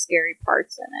couple scary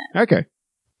parts in it. Okay.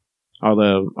 All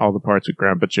the parts with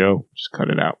Grandpa Joe, just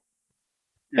cut it out.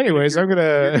 Anyways, You're I'm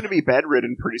gonna. going to be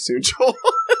bedridden pretty soon, Joel.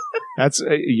 That's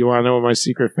you want to know what my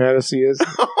secret fantasy is?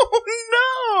 Oh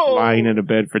no! Lying in a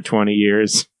bed for 20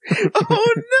 years,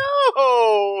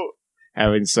 Oh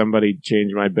having somebody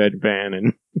change my bedpan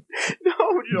and no!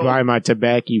 No, Joel. buy my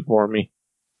tobacco for me.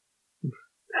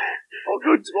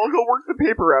 I'll go work the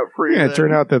paper out for you. Yeah, it then.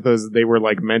 turned out that they were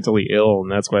like mentally ill,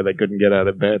 and that's why they couldn't get out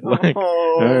of bed. Like,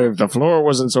 Oh. if the floor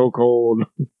wasn't so cold.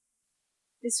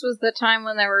 This was the time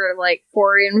when there were like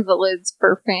 4 invalids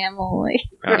per family.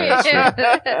 Oh,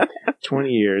 that's 20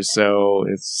 years, so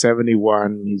it's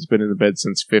 71. He's been in the bed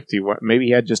since 51. Maybe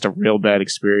he had just a real bad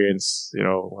experience,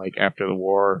 like after the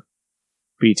war.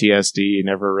 PTSD,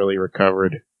 never really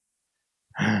recovered.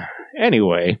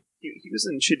 Anyway. He was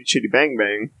in Chitty Chitty Bang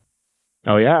Bang.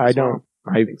 Oh, yeah, I as don't.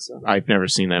 well. I think so. I've never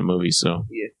seen that movie, so.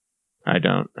 Yeah. I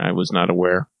don't. I was not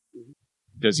aware.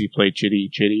 Does he play Chitty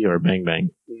Chitty or Bang Bang?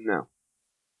 No,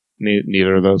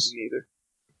 Neither of those. neither.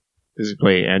 Does he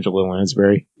play Angela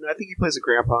Lansbury? No, I think he plays a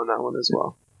grandpa in that one as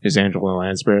well. Is Angela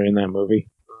Lansbury in that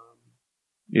movie?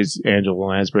 Is Angela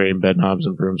Lansbury in Bedknobs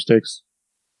and Broomsticks?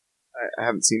 I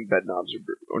haven't seen Bedknobs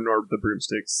nor the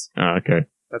Broomsticks. Oh, okay.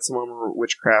 That's the one where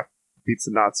witchcraft beats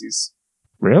the Nazis.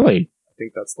 Really? I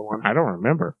think that's the one. I don't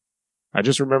remember. I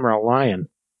just remember a lion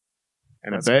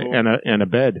and That's a bed cool. and a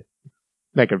bed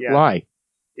that could Yeah. fly.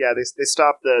 Yeah, they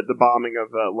stopped the bombing of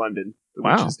London. The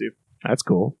Wow. witches do. That's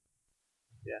cool.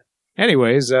 Yeah.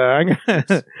 Anyways, I'm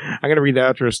gonna read the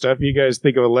outro stuff. You guys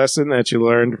think of a lesson that you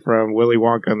learned from Willy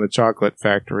Wonka and the Chocolate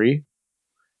Factory,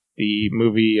 the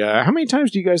movie. How many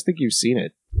times do you guys think you've seen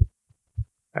it?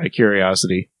 Out of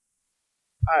curiosity.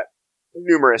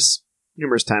 Numerous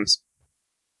times.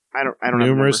 I don't have a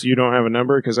Numerous. number. You don't have a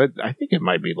number because I think it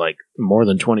might be like more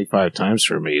than 25 times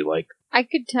for me. Like, I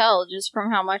could tell just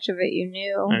from how much of it you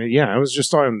knew. yeah, I was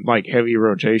just on like heavy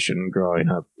rotation growing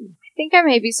up. I think I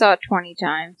maybe saw it 20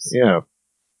 times. Yeah,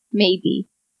 Maybe.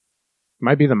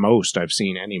 might be the most I've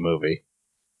seen any movie.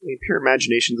 I mean, Pure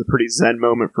Imagination's a pretty zen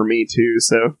moment for me too,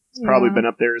 so it's probably Yeah. been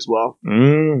up there as well.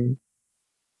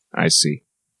 I see.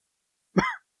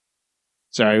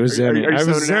 Sorry, I was Are you- zenning. are you I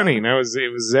was zoning out? zenning. It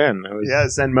was zen. I was, Yeah,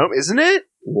 zen moment, isn't it?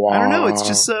 Wow. I don't know. It's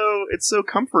just so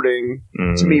comforting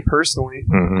to me personally.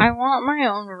 Mhm. I want my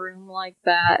own room like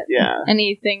that. Yeah.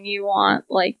 Anything you want,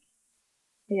 like,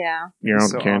 yeah. Your own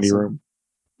So candy awesome. room.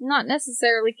 Not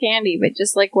necessarily candy, but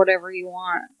just like whatever you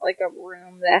want. Like a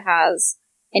room that has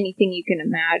anything you can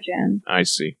imagine. I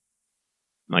see.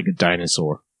 Like a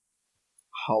dinosaur.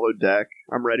 Holodeck.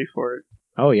 I'm ready for it.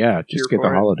 Oh yeah, just Here get the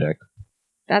for it. holodeck.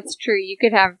 That's true. You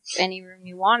could have any room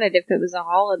you wanted if it was a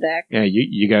holodeck. Yeah,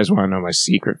 you guys want to know my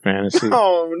secret fantasy?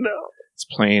 Oh no. It's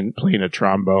playing a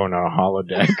trombone on a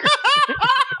holodeck.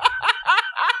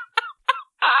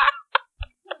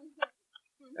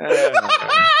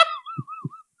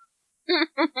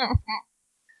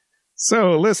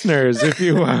 So, listeners, if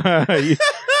you you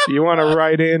want to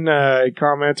write in a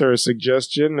comment or a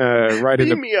suggestion, write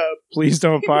Beam into me up. please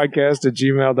don't podcast at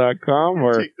gmail.com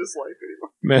or Take this life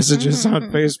anymore. message us on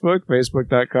Facebook,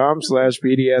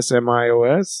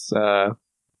 facebook.com/BDSMIOS.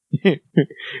 If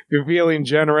you're feeling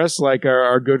generous like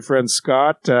our good friend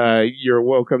Scott, you're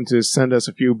welcome to send us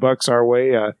a few bucks our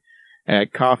way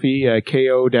at coffee,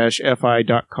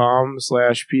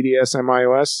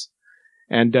 ko-fi.com/PDSMIOS.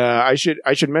 And I should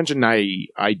mention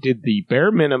I did the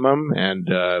bare minimum and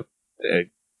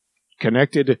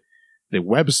connected the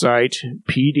website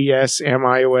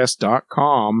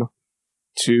pdsmios.com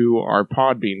to our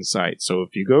Podbean site. So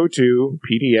if you go to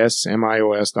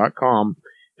pdsmios.com,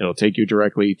 it'll take you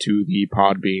directly to the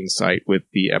Podbean site with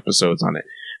the episodes on it.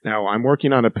 Now, I'm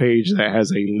working on a page that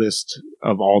has a list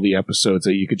of all the episodes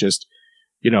that you could just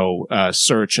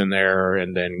search in there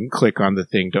and then click on the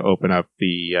thing to open up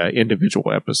the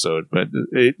individual episode. But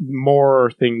more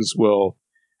things will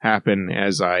happen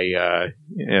as I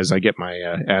get my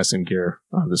ass in gear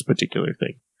on this particular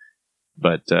thing.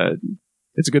 But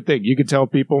it's a good thing. You can tell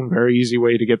people. Very easy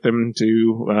way to get them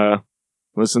to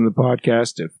listen to the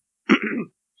podcast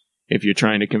if you're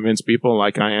trying to convince people,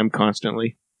 like I am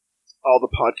constantly. All the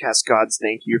podcast gods,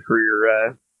 thank you for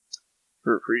your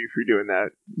for doing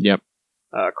that. Yep.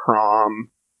 Crom,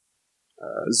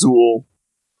 Zool,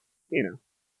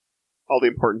 all the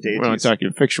important We're not deities.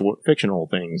 talking fictional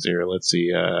things here. Let's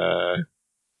see. I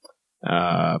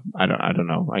don't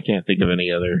know. I can't think of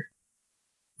any other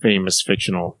famous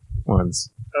fictional ones.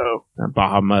 Oh,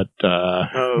 Bahamut.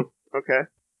 okay.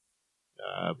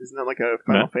 Isn't that like a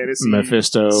Final Fantasy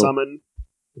Mephisto. summon?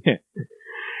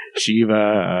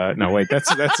 Shiva. No, wait. That's.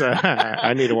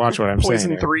 I need to watch what I'm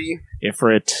Poison saying. 3.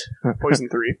 Ifrit. Poison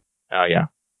 3. Oh yeah.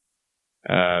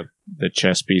 The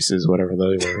chess pieces, whatever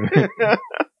they were.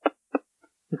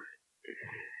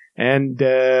 And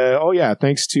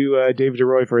thanks to David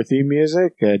DeRoy for our theme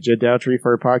music, Jed Dowtry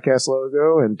for our podcast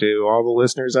logo, and to all the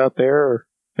listeners out there,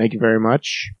 thank you very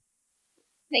much.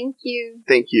 Thank you.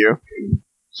 Thank you.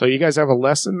 So you guys have a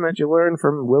lesson that you learned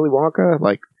from Willy Wonka?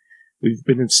 Like, we've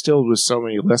been instilled with so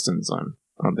many lessons on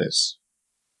this.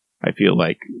 I feel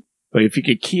like, but if you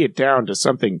could key it down to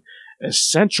something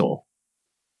essential,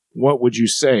 what would you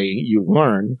say you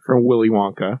learned from Willy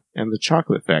Wonka and the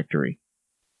Chocolate Factory?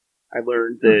 I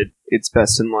learned that it's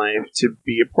best in life to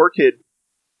be a poor kid.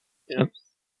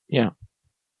 Yeah.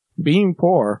 Being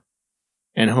poor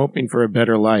and hoping for a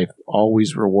better life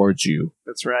always rewards you.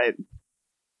 That's right.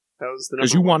 That was the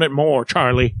Because you want it more,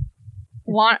 Charlie.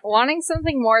 Wanting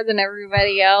something more than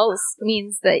everybody else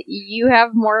means that you have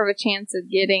more of a chance of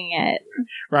getting it.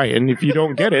 Right, and if you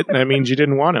don't get it, that means you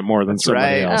didn't want it more than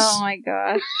somebody right. else. Oh my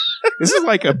gosh. This is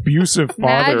like abusive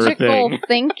father Magical thing.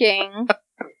 thinking.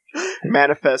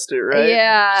 Manifest it, right?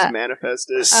 Yeah. Just manifest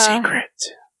it. Secret.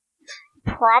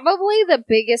 Probably the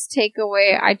biggest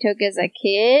takeaway I took as a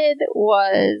kid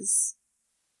was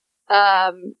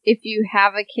if you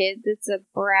have a kid that's a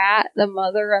brat, the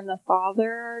mother and the father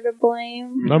are to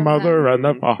blame. The mother and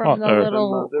the From the father.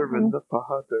 little Mother and the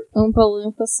father. Oompa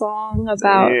Loompa song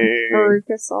about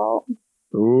Veruca Salt.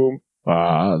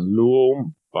 Oompa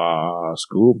loompa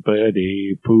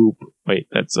scoopity poop. Wait,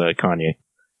 that's Kanye.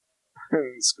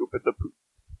 Scoop at the poop.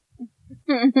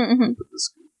 At the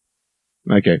scoop.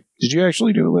 Okay. Did you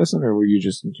actually do a lesson, or were you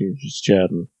just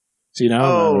chatting? See, now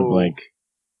I'm out of blank.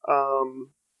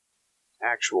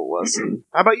 Actual lesson.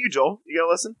 How about you, Joel? You got a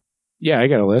lesson? Yeah, I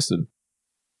got a lesson.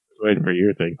 I was waiting for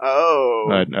your thing. Oh.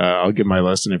 But I'll give my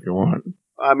lesson if you want.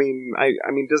 I mean,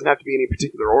 it doesn't have to be any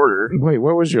particular order. Wait,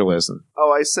 what was your lesson?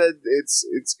 Oh, I said it's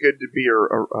good to be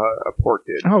a poor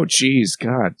kid. Oh, jeez,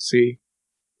 God, see?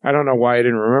 I don't know why I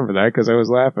didn't remember that, because I was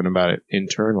laughing about it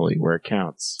internally, where it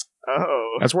counts.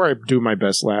 Oh. That's where I do my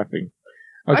best laughing.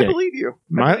 Okay. I believe you.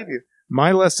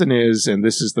 My lesson is, and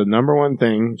this is the number one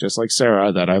thing, just like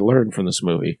Sarah, that I learned from this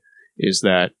movie, is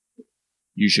that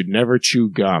you should never chew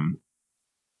gum,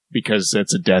 because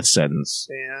that's a death sentence.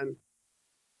 Man,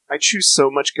 I chew so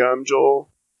much gum,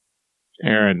 Joel.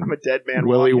 Aaron, I'm a dead man.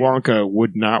 Willy walking. Wonka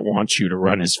would not want you to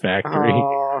run his factory.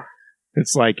 Aw.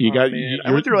 It's like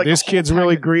I went through like this a whole kid's pack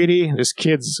really of- greedy. This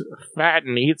kid's fat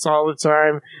and eats all the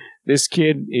time. This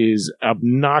kid is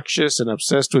obnoxious and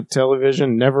obsessed with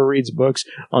television, never reads books.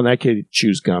 On that kid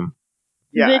chews gum.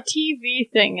 Yeah. The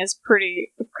TV thing is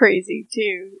pretty crazy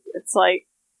too. It's like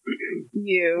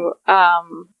you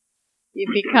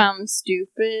become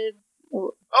stupid.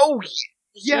 Oh,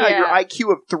 yeah, Yeah. your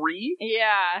IQ of 3?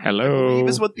 Yeah. I Hello. believe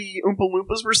is what the Oompa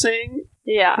Loompas were saying,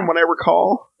 Yeah. from what I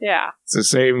recall. Yeah. It's the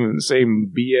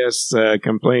same BS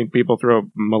complaint people throw at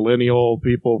millennial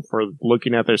people for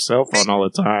looking at their cell phone all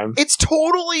the time. It's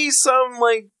totally some,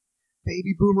 like,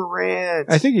 baby boomer rant.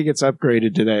 I think it gets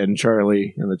upgraded to that in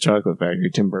Charlie and the Chocolate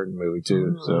Factory, Tim Burton movie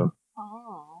too. So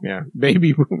Oh. yeah,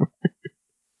 baby boomer.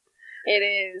 It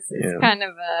is. It's Yeah. kind of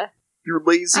a You're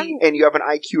lazy I'm- and you have an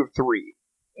IQ of 3.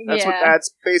 That's what.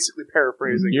 That's basically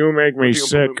paraphrasing. You make me what the Oompa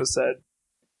sick. Loompa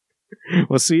said.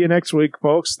 We'll see you next week,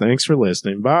 folks. Thanks for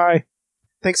listening. Bye.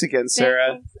 Thanks again,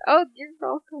 Sarah. Thanks. Oh, you're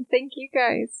welcome. Thank you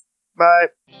guys.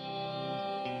 Bye.